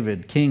heart,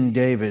 David, King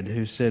David,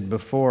 who said,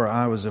 "Before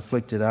I was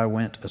afflicted, I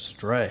went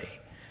astray."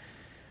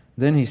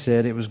 Then he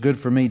said, "It was good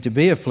for me to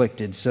be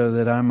afflicted so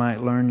that I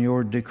might learn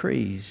your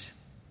decrees."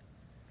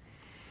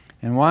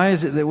 And why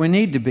is it that we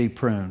need to be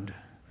pruned?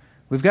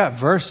 We've got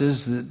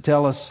verses that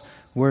tell us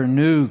we're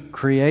new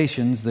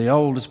creations. The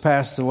old has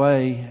passed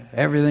away.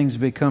 Everything's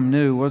become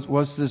new.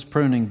 What's this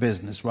pruning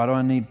business? Why do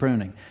I need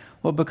pruning?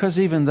 Well, because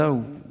even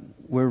though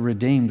we're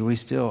redeemed, we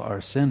still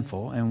are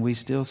sinful and we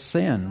still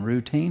sin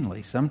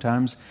routinely.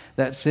 Sometimes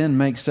that sin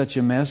makes such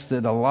a mess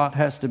that a lot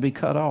has to be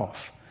cut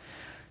off.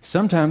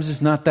 Sometimes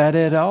it's not that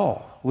at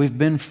all. We've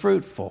been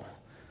fruitful.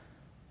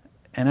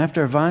 And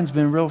after a vine's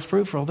been real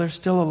fruitful, there's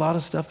still a lot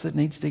of stuff that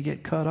needs to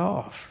get cut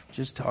off.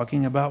 Just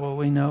talking about what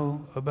we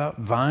know about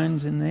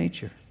vines in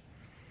nature.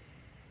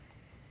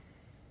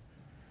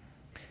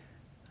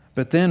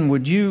 But then,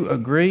 would you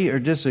agree or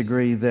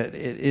disagree that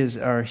it is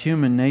our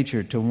human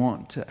nature to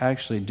want to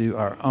actually do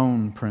our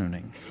own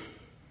pruning?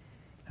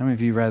 How many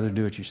of you rather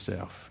do it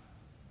yourself?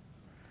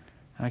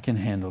 I can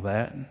handle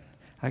that.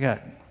 I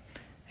got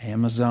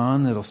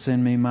Amazon that'll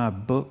send me my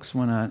books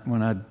when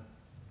I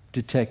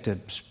detect a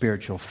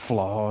spiritual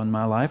flaw in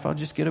my life. I'll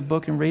just get a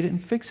book and read it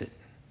and fix it.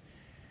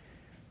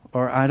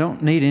 Or I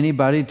don't need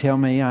anybody to tell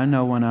me I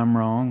know when I'm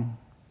wrong.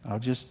 I'll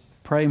just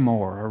pray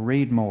more or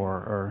read more,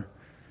 or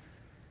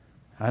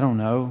I don't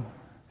know,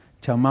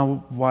 tell my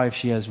wife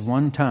she has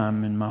one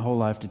time in my whole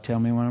life to tell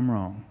me when I'm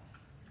wrong.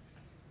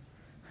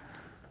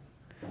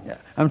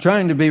 I'm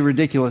trying to be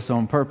ridiculous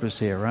on purpose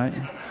here, right?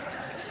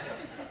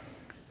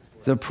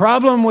 The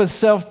problem with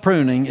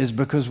self-pruning is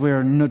because we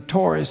are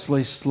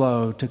notoriously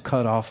slow to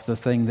cut off the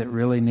thing that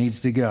really needs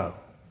to go.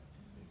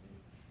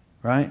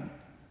 Right?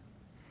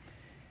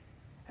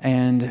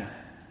 And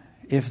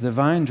if the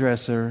vine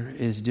dresser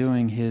is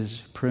doing his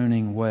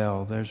pruning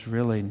well, there's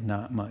really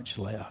not much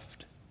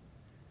left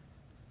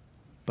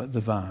but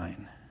the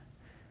vine.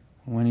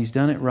 When he's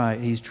done it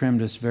right, he's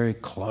trimmed us very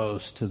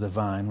close to the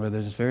vine where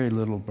there's very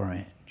little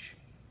branch.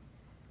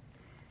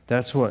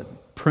 That's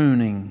what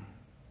pruning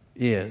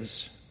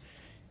is.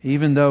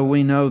 Even though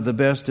we know the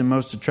best and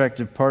most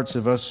attractive parts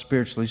of us,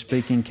 spiritually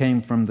speaking,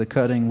 came from the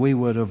cutting we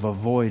would have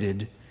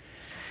avoided,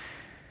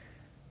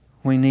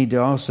 we need to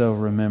also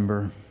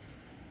remember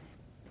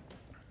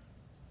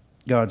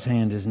God's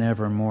hand is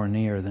never more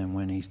near than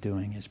when He's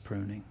doing His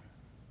pruning.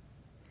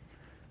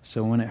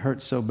 So when it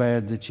hurts so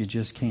bad that you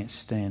just can't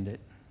stand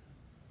it,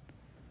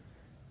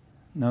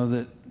 know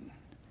that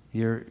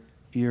you're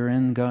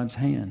in God's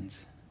hands.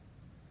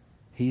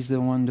 He's the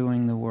one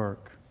doing the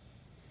work.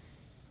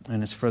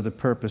 And it's for the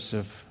purpose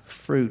of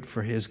fruit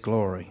for His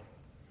glory.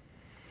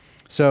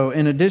 So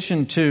in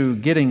addition to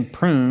getting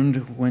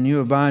pruned, when you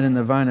abide in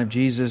the vine of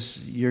Jesus,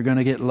 you're going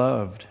to get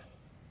loved.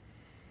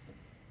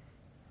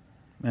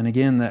 And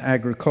again, the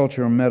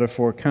agricultural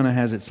metaphor kind of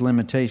has its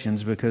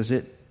limitations because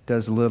it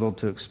does little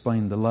to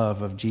explain the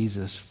love of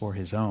Jesus for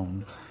His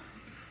own.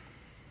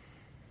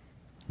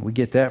 We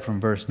get that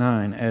from verse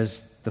 9.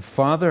 As the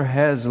Father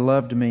has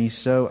loved me,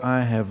 so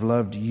I have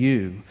loved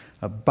you.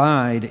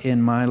 Abide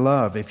in my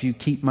love. If you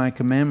keep my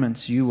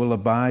commandments, you will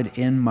abide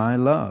in my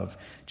love,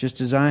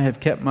 just as I have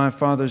kept my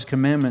Father's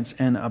commandments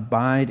and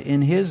abide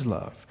in His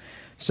love.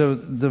 So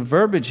the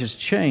verbiage has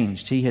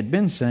changed. He had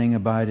been saying,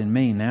 abide in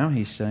me. Now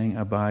He's saying,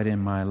 abide in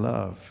my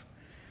love.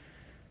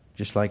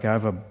 Just like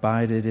I've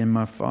abided in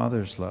my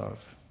Father's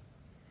love.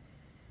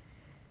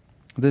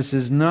 This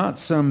is not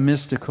some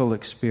mystical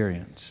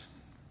experience.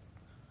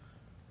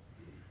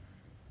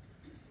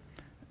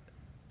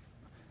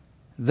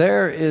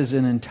 There is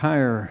an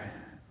entire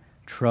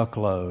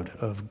truckload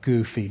of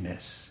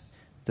goofiness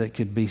that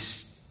could be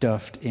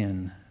stuffed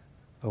in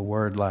a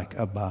word like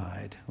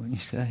abide, wouldn't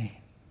you say?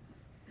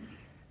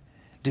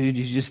 Dude,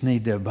 you just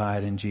need to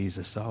abide in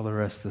Jesus. All the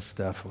rest of the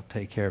stuff will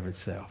take care of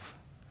itself.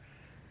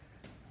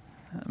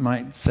 That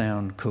might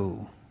sound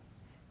cool.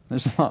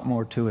 There's a lot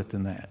more to it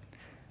than that.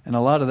 And a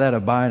lot of that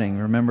abiding,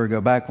 remember, go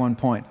back one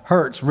point,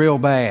 hurts real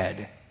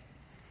bad.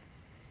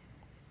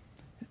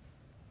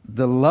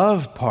 The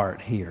love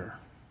part here,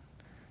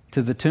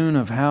 to the tune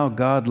of how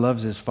God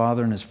loves His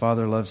Father and His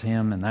Father loves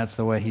Him, and that's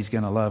the way He's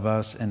going to love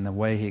us and the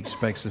way He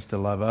expects us to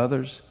love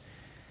others.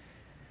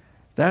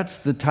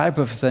 That's the type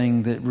of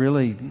thing that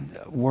really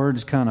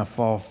words kind of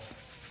fall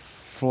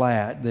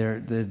flat.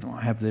 They don't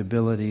have the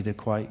ability to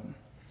quite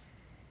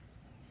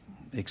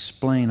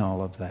explain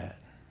all of that.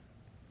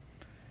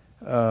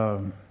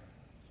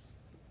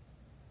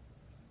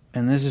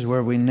 And this is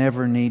where we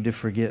never need to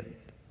forget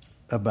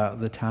about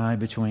the tie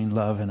between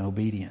love and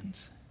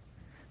obedience.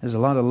 There's a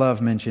lot of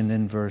love mentioned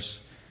in verse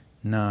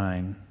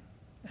 9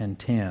 and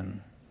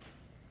 10.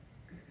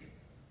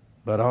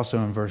 But also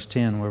in verse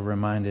 10, we're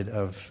reminded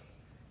of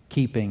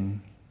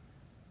keeping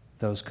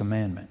those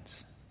commandments.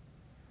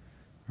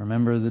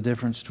 Remember the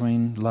difference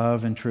between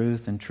love and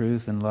truth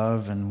and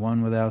love, and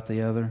one without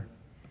the other?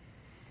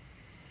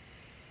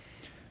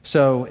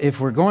 So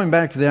if we're going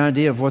back to the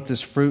idea of what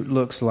this fruit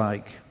looks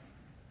like,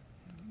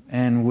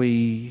 and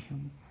we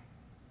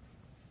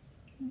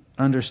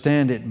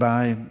understand it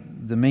by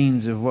the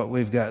means of what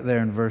we've got there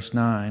in verse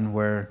 9,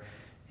 where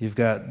you've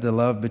got the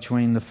love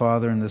between the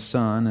Father and the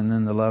Son, and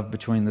then the love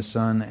between the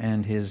Son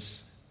and His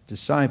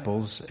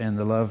disciples, and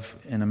the love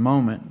in a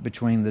moment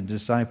between the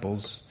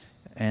disciples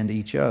and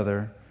each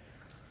other.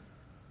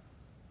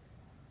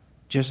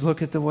 Just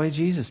look at the way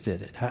Jesus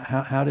did it.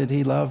 How did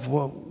He love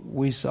what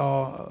we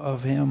saw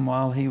of Him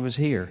while He was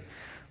here?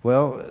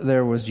 Well,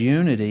 there was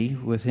unity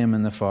with Him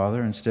and the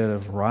Father instead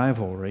of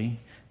rivalry.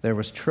 There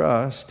was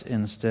trust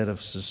instead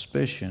of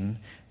suspicion.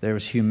 There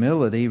was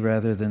humility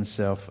rather than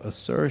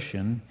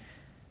self-assertion.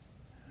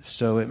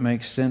 So it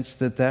makes sense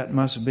that that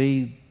must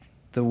be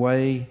the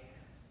way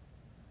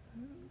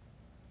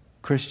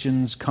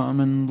Christians'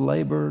 common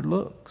labor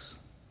looks.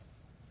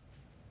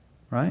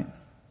 Right?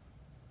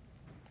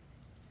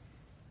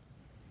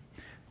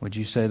 Would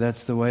you say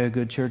that's the way a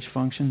good church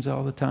functions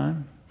all the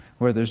time?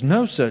 Where there's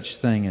no such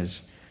thing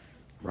as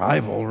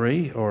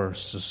rivalry or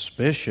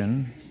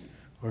suspicion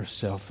or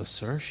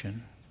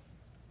self-assertion.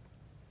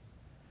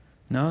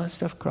 No, that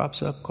stuff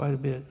crops up quite a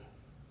bit.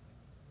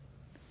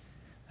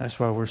 That's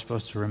why we're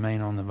supposed to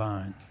remain on the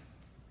vine.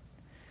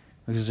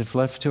 Because if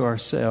left to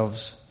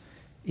ourselves,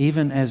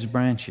 even as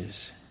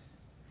branches,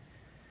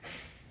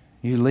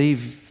 you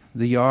leave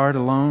the yard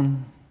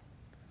alone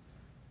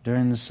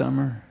during the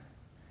summer,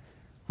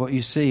 what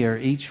you see are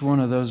each one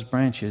of those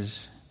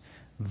branches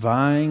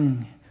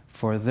vying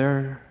for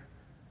their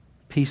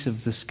piece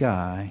of the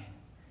sky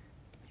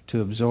to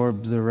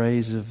absorb the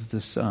rays of the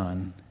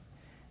sun,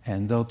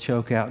 and they'll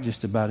choke out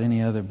just about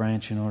any other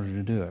branch in order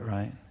to do it,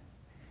 right?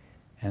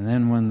 And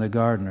then when the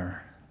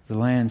gardener, the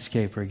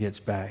landscaper, gets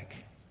back,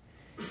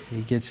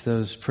 he gets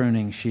those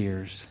pruning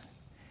shears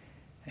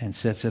and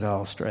sets it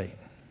all straight.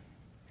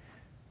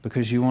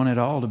 Because you want it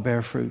all to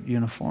bear fruit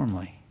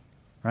uniformly,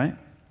 right?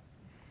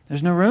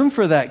 There's no room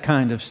for that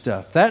kind of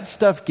stuff. That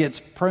stuff gets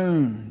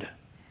pruned.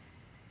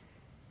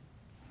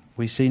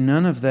 We see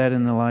none of that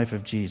in the life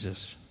of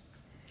Jesus.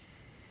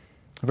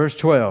 Verse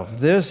 12,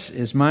 "This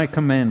is my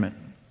commandment,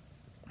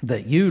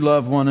 that you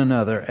love one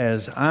another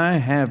as I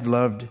have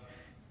loved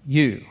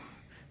you."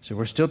 So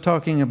we're still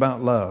talking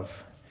about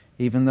love,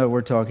 even though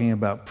we're talking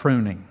about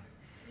pruning.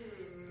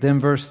 Then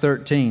verse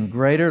 13,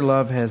 "Greater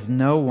love has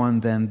no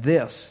one than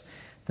this,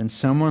 than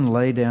someone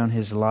lay down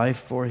his life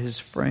for his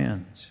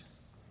friends."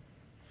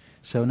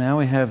 So now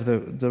we have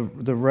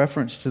the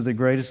reference to the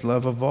greatest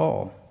love of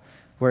all,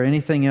 where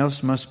anything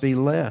else must be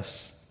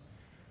less.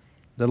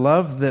 The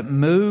love that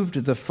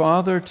moved the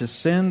Father to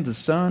send the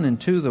Son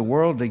into the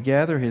world to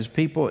gather His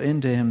people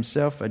into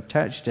Himself,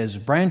 attached as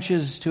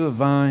branches to a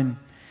vine,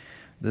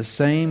 the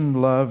same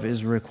love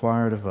is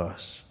required of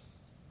us.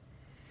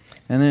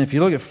 And then if you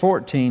look at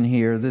 14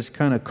 here, this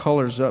kind of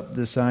colors up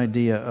this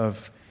idea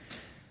of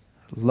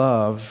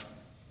love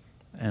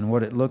and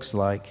what it looks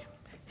like.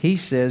 He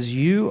says,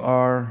 "You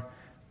are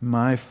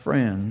my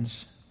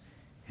friends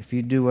if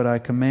you do what I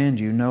command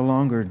you. No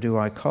longer do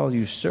I call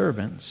you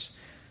servants,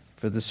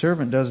 for the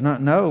servant does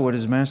not know what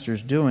his master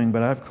is doing,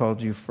 but I've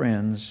called you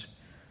friends,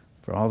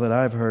 for all that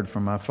I've heard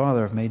from my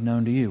Father I've made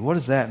known to you." What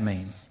does that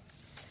mean?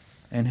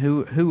 And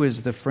who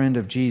is the friend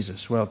of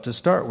Jesus? Well, to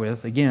start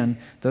with, again,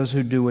 those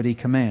who do what He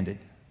commanded,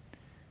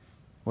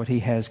 what He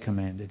has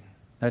commanded.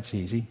 That's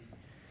easy.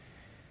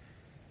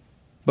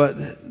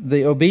 But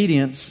the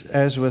obedience,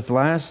 as with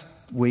last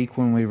week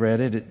when we read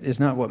it, is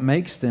not what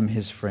makes them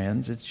His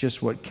friends. It's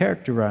just what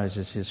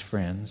characterizes His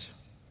friends.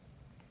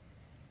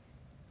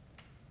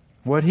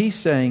 What He's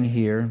saying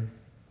here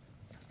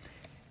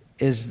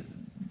is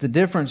the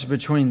difference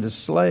between the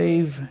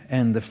slave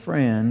and the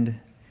friend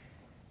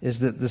is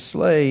that the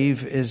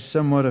slave is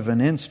somewhat of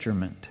an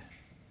instrument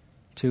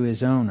to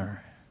his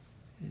owner.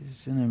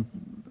 He's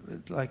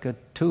like a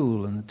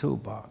tool in the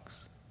toolbox.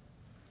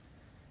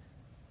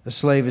 A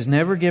slave is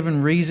never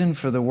given reason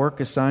for the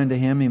work assigned to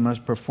him. He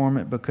must perform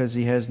it because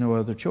he has no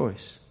other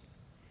choice.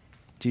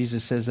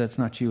 Jesus says, "That's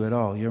not you at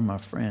all. You're my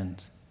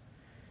friends."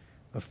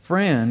 A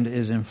friend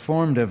is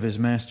informed of his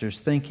master's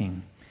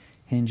thinking.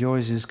 He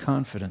enjoys his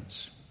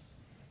confidence,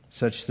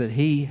 such that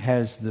he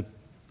has the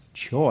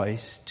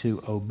choice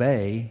to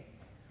obey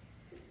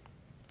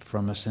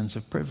from a sense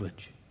of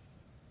privilege.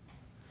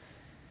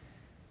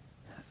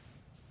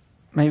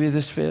 Maybe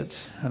this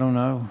fits. I don't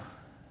know.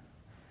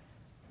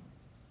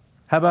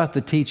 How about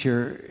the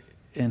teacher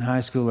in high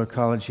school or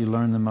college you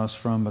learned the most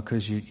from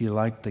because you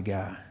liked the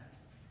guy?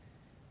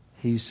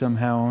 He's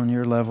somehow on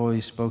your level.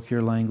 He spoke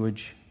your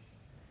language.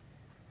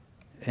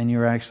 And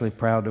you're actually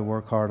proud to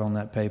work hard on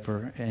that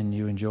paper and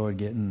you enjoyed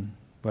getting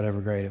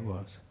whatever grade it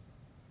was.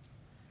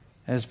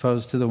 As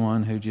opposed to the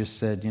one who just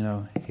said,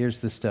 "Here's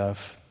the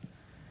stuff.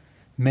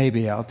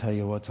 Maybe I'll tell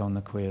you what's on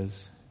the quiz.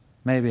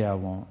 Maybe I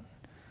won't.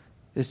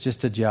 It's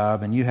just a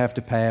job and you have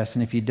to pass,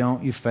 and if you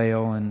don't, you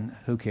fail, and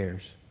who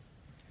cares?"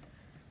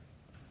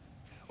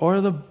 Or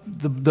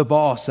the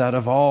boss out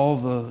of all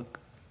the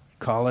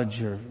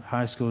college or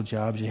high school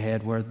jobs you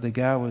had, where the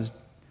guy was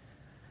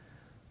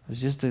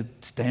just a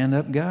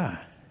stand-up guy.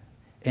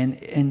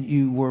 And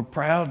you were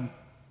proud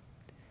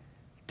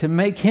to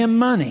make him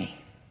money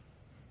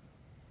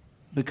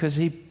because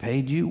he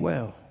paid you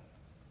well.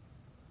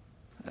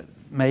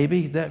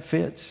 Maybe that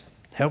fits,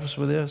 helps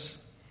with this.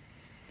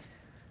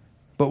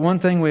 But one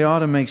thing we ought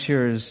to make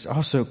sure is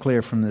also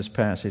clear from this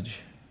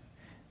passage.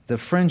 The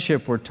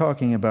friendship we're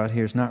talking about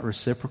here is not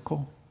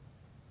reciprocal.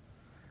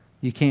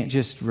 You can't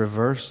just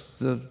reverse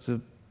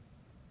the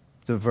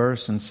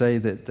verse and say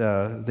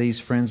that these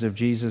friends of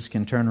Jesus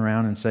can turn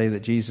around and say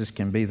that Jesus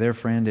can be their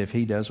friend if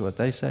He does what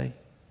they say.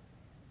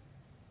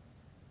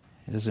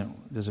 It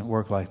doesn't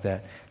work like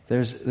that.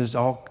 There's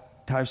all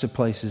types of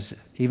places,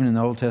 even in the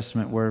Old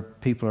Testament, where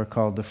people are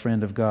called the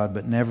friend of God,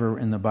 but never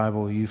in the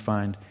Bible will you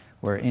find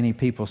where any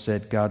people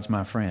said, "God's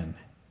my friend."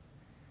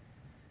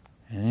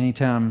 And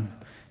anytime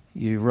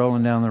you're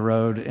rolling down the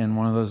road and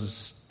one of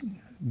those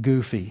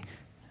goofy,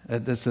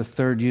 that's the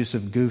third use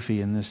of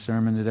goofy in this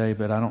sermon today,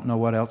 but I don't know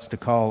what else to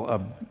call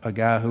a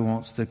guy who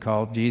wants to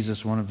call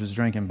Jesus one of his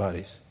drinking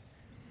buddies.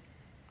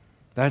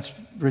 That's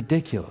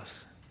ridiculous.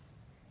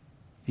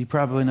 You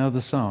probably know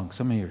the song.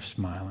 Some of you are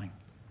smiling.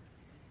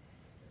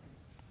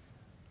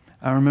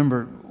 I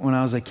remember when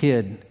I was a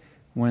kid,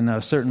 when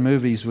certain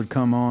movies would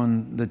come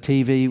on the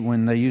TV,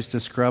 when they used to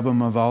scrub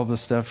them of all the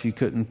stuff you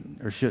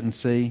couldn't or shouldn't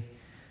see.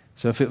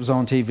 So if it was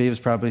on TV, it was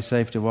probably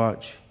safe to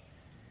watch.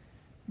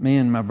 Me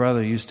and my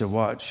brother used to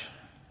watch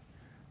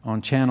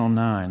on Channel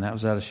 9. That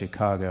was out of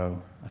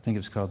Chicago. I think it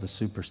was called the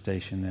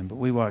Superstation then, but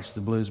we watched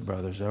the Blues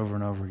Brothers over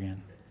and over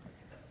again.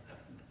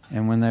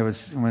 And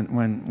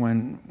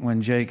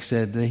when Jake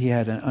said that he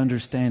had an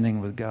understanding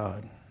with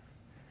God,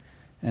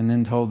 and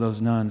then told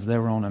those nuns they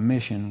were on a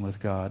mission with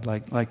God,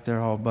 like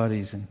they're all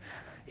buddies. And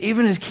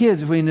even as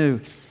kids, we knew,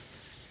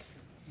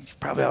 you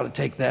probably ought to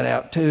take that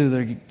out too.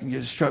 They're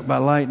getting struck by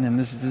lightning.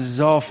 This is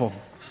awful.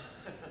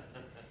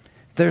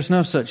 There's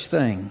no such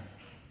thing.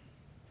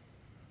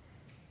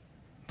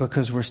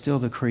 Because we're still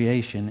the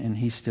creation and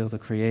He's still the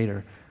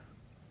Creator.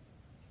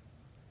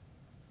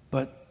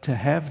 But to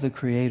have the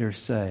Creator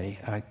say,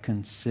 I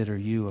consider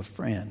you a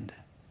friend,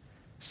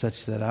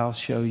 such that I'll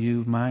show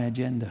you my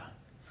agenda.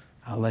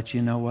 I'll let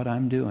you know what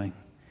I'm doing.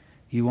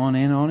 You want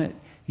in on it?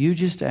 You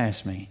just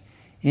ask me.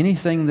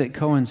 Anything that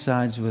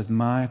coincides with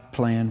my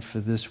plan for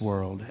this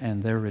world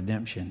and their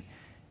redemption,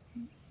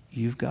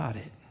 you've got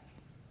it.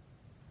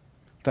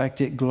 In fact,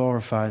 it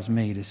glorifies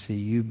me to see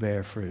you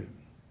bear fruit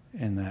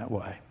in that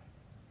way.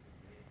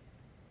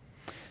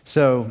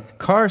 So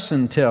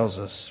Carson tells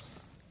us,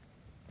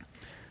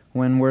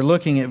 when we're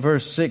looking at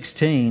verse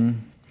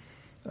 16,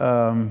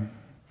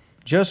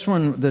 just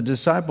when the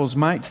disciples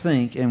might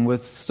think, and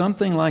with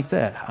something like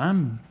that,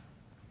 I'm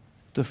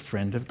the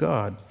friend of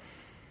God.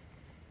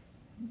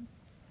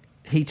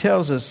 He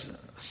tells us,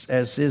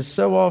 as is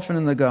so often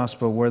in the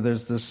gospel, where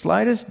there's the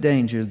slightest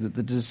danger that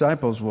the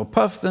disciples will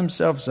puff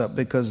themselves up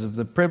because of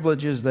the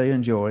privileges they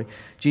enjoy,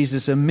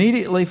 Jesus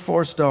immediately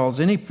forestalls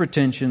any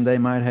pretension they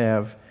might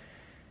have.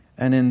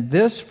 And in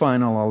this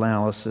final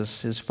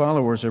analysis, His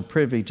followers are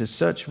privy to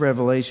such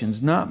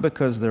revelations, not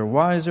because they're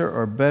wiser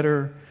or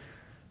better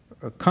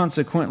or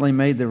consequently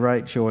made the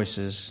right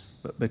choices,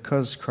 but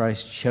because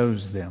Christ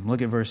chose them.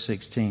 Look at verse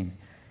 16.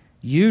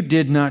 You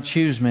did not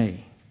choose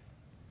me.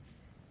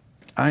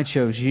 I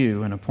chose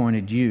you and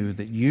appointed you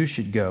that you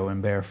should go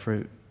and bear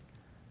fruit.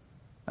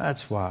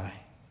 That's why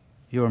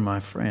you're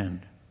my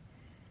friend.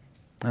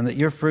 And that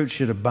your fruit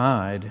should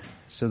abide,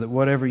 so that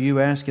whatever you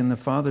ask in the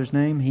Father's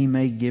name, He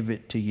may give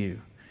it to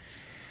you.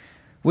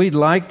 We'd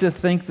like to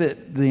think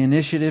that the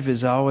initiative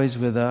is always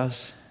with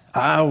us.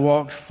 I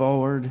walked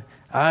forward.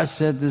 I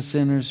said the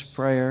sinner's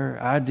prayer.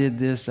 I did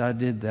this, I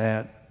did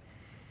that.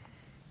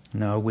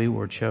 No, we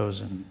were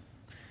chosen.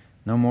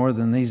 No more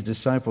than these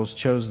disciples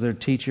chose their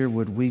teacher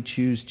would we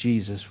choose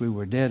Jesus. We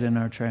were dead in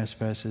our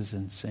trespasses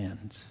and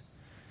sins.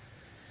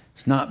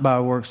 It's not by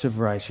works of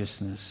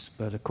righteousness,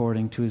 but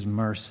according to His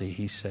mercy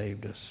He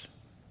saved us.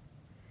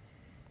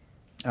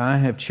 I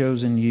have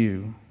chosen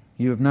you.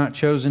 You have not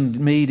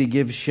chosen me to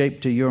give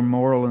shape to your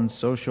moral and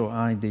social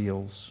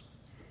ideals.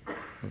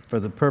 For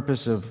the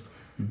purpose of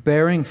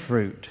bearing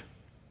fruit,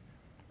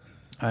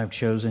 I have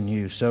chosen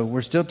you. So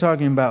we're still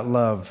talking about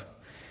love.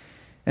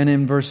 And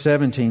in verse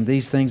 17,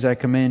 these things I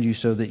command you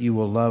so that you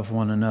will love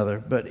one another.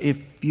 But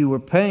if you were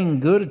paying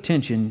good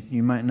attention,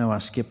 you might know I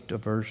skipped a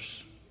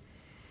verse.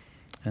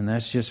 And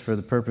that's just for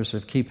the purpose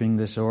of keeping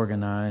this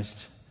organized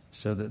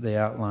so that the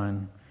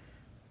outline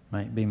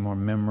might be more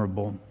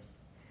memorable.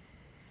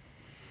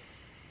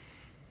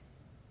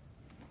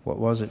 What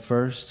was it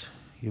first?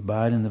 You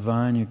abide in the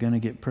vine, you're going to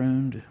get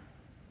pruned.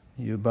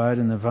 You abide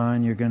in the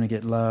vine, you're going to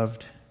get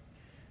loved.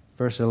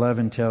 Verse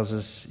 11 tells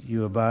us,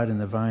 you abide in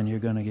the vine, you're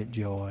going to get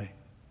joy.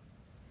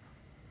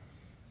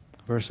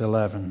 Verse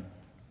 11,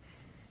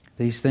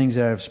 these things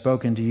I have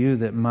spoken to you,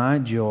 that my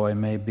joy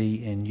may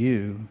be in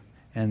you,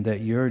 and that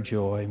your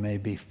joy may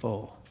be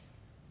full.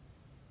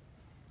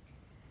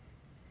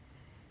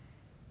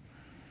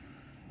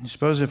 You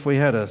suppose if we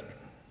had a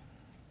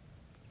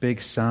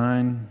big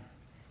sign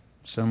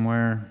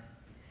somewhere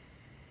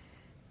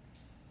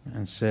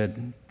and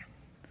said,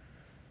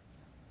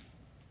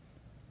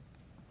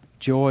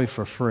 joy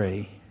for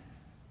free,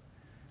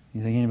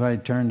 you think anybody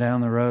would turn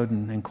down the road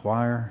and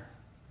inquire?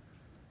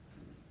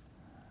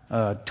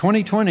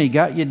 2020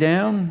 got you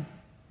down?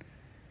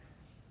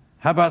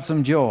 How about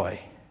some joy?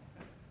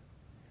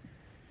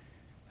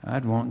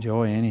 I'd want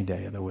joy any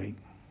day of the week,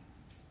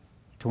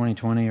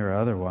 2020 or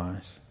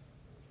otherwise.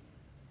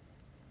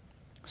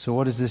 So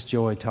what is this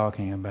joy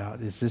talking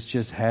about? Is this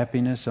just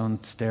happiness on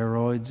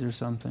steroids or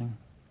something?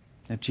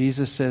 If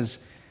Jesus says,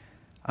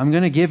 I'm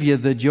going to give you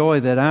the joy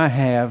that I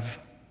have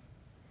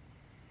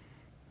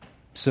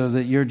so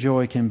that your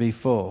joy can be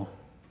full.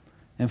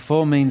 And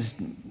full means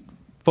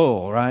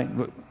full, right?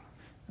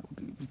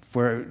 If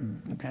we're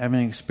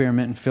having an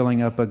experiment and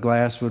filling up a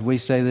glass, would we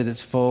say that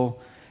it's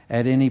full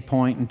at any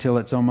point until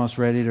it's almost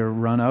ready to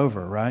run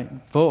over, right?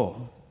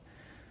 Full.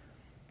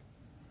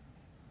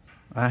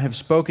 I have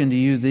spoken to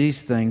you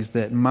these things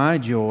that my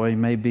joy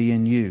may be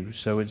in you.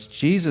 So it's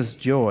Jesus'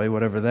 joy,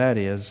 whatever that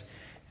is,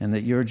 and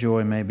that your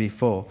joy may be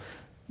full.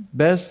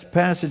 Best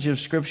passage of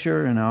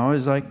Scripture, and I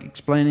always like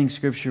explaining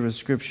Scripture with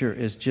Scripture,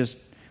 is just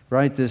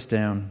write this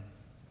down.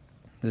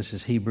 This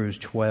is Hebrews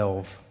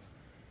 12.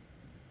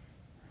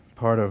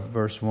 Part of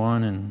verse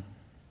 1 and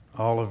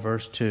all of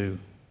verse 2.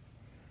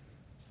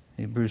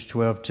 Hebrews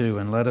 12:2.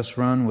 And let us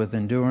run with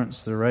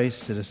endurance the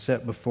race that is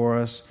set before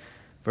us.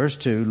 Verse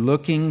 2,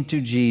 looking to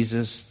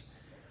Jesus,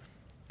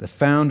 the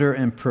founder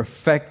and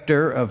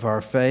perfecter of our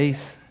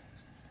faith.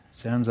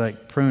 Sounds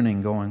like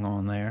pruning going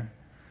on there.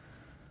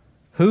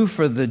 Who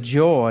for the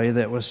joy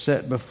that was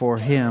set before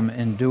him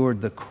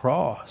endured the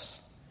cross,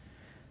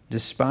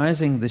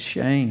 despising the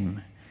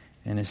shame,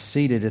 and is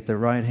seated at the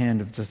right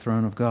hand of the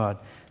throne of God.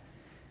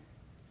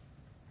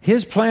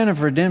 His plan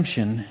of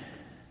redemption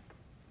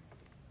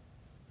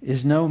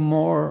is no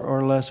more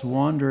or less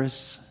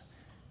wondrous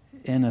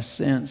in a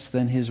sense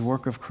than his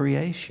work of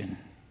creation.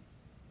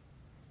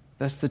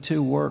 That's the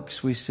two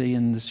works we see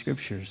in the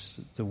Scriptures,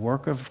 the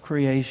work of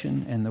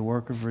creation and the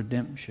work of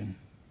redemption.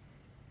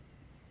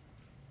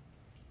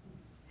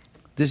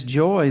 This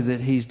joy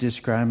that he's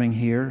describing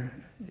here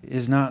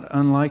is not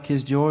unlike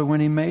his joy when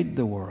he made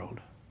the world.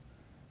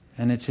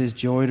 And it's his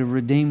joy to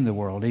redeem the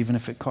world, even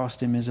if it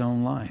cost him his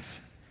own life.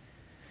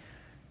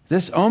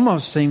 This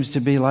almost seems to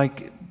be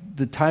like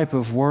the type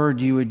of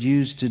word you would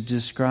use to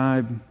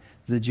describe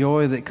the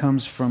joy that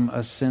comes from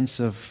a sense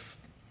of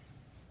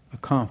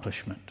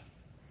accomplishment.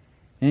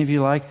 Any of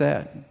you like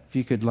that? If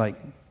you could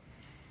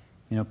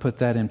put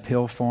that in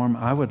pill form,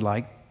 I would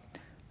like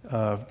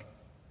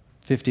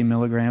 50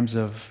 milligrams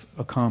of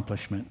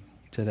accomplishment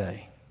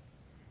today.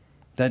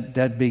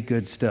 That'd be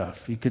good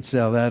stuff. You could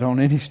sell that on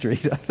any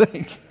street, I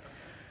think.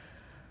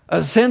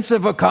 A sense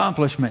of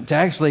accomplishment, to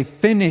actually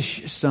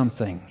finish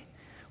something.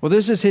 Well,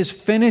 this is his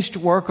finished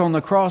work on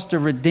the cross to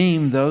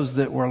redeem those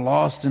that were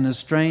lost and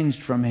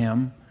estranged from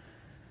him.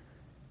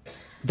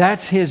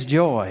 That's his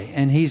joy,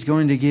 and he's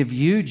going to give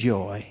you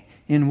joy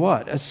in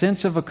what? A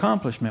sense of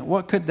accomplishment.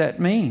 What could that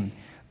mean?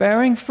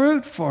 Bearing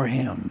fruit for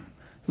him,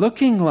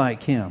 looking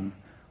like him,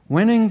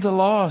 winning the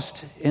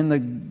lost in the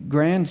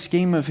grand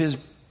scheme of his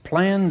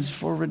plans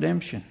for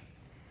redemption.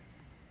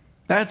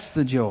 That's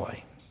the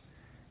joy.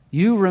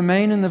 You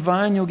remain in the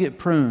vine, you'll get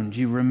pruned.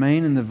 You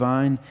remain in the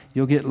vine,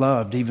 you'll get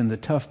loved, even the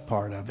tough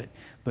part of it.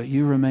 But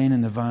you remain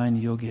in the vine,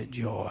 you'll get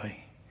joy.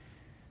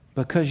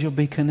 Because you'll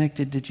be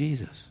connected to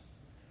Jesus.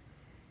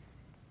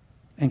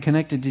 And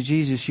connected to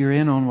Jesus, you're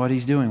in on what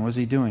he's doing. What's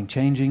he doing?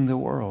 Changing the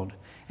world.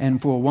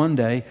 And for one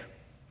day,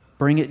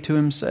 bring it to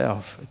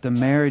himself. At the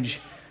marriage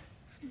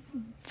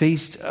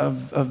feast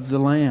of the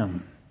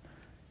Lamb.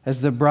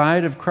 As the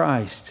bride of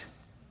Christ.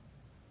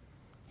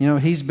 You know,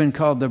 he's been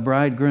called the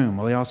bridegroom.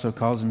 Well, he also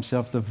calls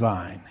himself the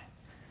vine.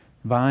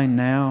 Vine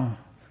now,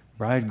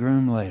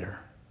 bridegroom later.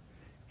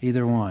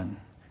 Either one.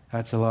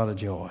 That's a lot of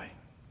joy.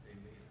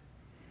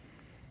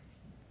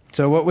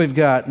 So what we've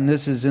got, and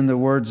this is in the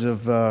words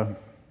of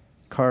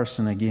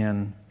Carson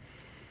again.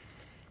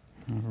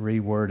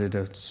 Reworded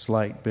a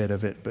slight bit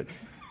of it, but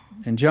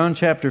in John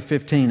chapter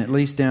 15, at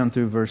least down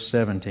through verse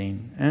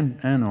 17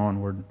 and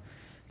onward,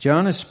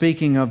 John is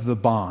speaking of the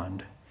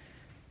bond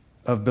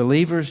of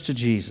believers to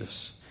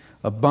Jesus.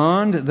 A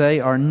bond they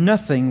are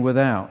nothing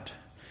without.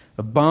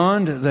 A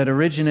bond that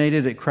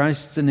originated at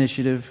Christ's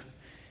initiative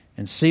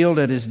and sealed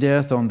at his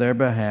death on their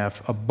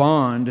behalf. A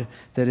bond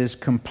that is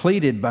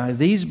completed by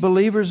these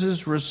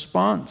believers'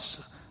 response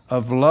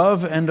of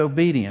love and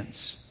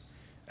obedience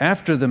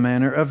after the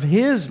manner of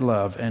his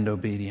love and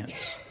obedience.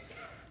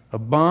 A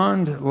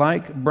bond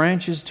like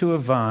branches to a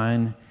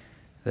vine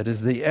that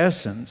is the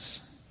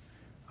essence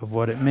of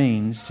what it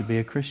means to be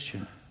a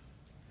Christian.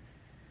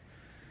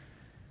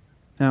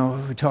 Now,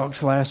 we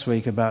talked last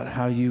week about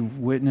how you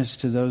witness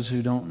to those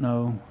who don't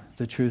know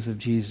the truth of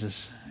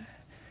Jesus.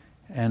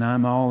 And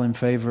I'm all in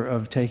favor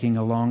of taking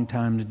a long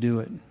time to do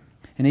it.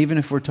 And even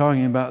if we're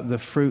talking about the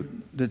fruit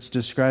that's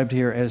described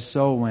here as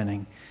soul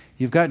winning,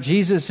 you've got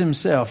Jesus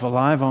himself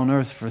alive on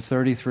earth for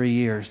 33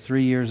 years,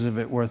 3 years of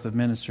it worth of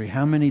ministry.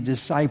 How many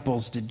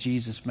disciples did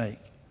Jesus make?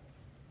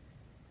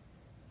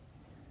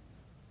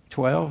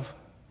 12?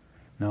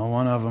 No,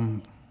 one of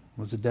them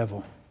was a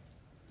devil.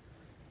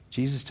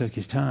 Jesus took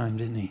his time,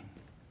 didn't he?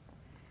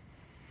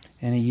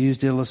 And he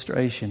used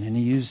illustration, and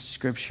he used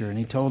scripture, and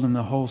he told them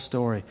the whole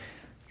story.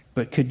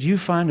 But could you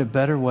find a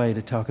better way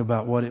to talk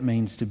about what it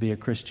means to be a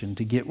Christian,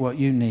 to get what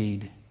you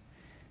need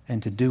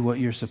and to do what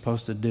you're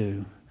supposed to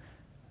do,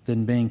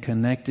 than being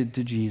connected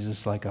to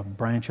Jesus like a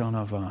branch on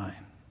a vine?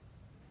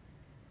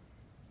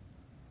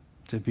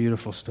 It's a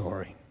beautiful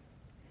story.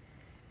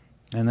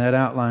 And that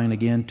outline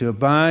again, to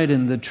abide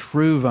in the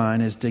true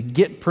vine is to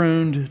get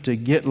pruned, to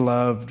get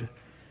loved,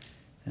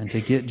 and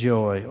to get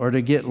joy, or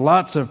to get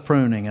lots of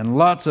pruning and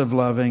lots of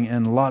loving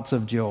and lots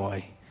of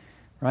joy.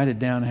 Write it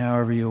down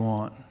however you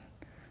want.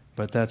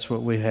 But that's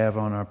what we have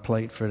on our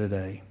plate for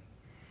today.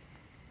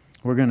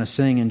 We're going to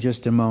sing in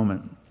just a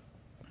moment.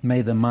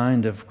 May the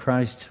mind of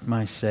Christ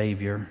my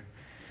Savior.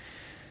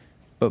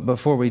 But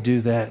before we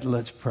do that,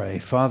 let's pray.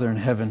 Father in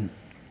heaven,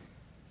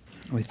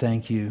 we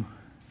thank you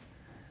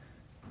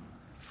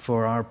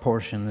for our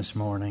portion this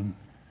morning.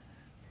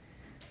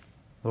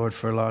 Lord,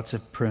 for lots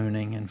of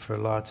pruning and for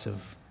lots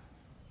of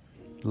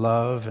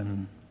love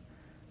and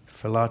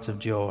for lots of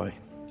joy.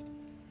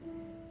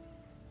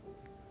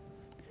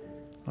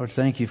 Lord,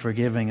 thank you for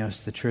giving us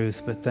the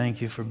truth, but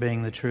thank you for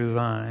being the true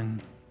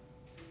vine.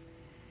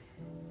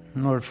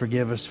 And Lord,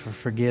 forgive us for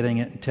forgetting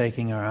it and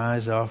taking our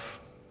eyes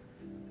off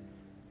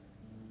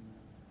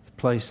the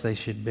place they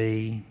should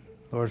be.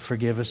 Lord,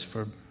 forgive us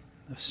for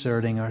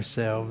asserting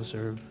ourselves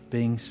or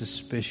being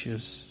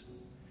suspicious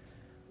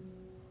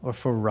or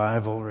for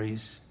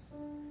rivalries.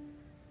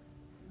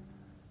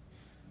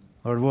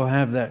 Lord, we'll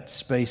have that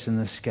space in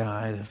the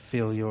sky to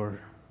feel your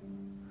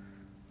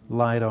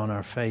light on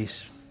our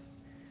face,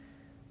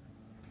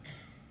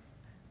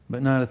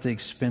 but not at the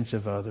expense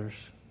of others.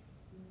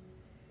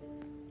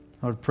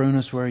 Lord, prune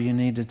us where you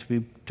need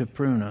to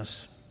prune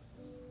us.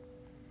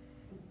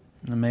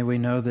 And may we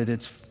know that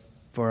it's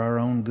for our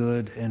own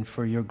good and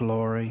for your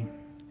glory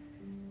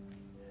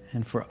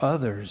and for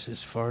others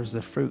as far as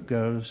the fruit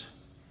goes.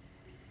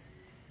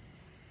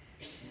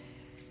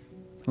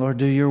 Lord,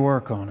 do your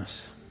work on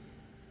us.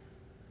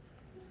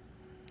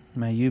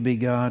 May you be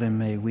God and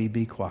may we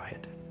be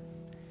quiet.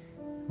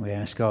 We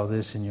ask all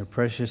this in your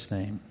precious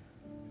name.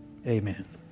 Amen.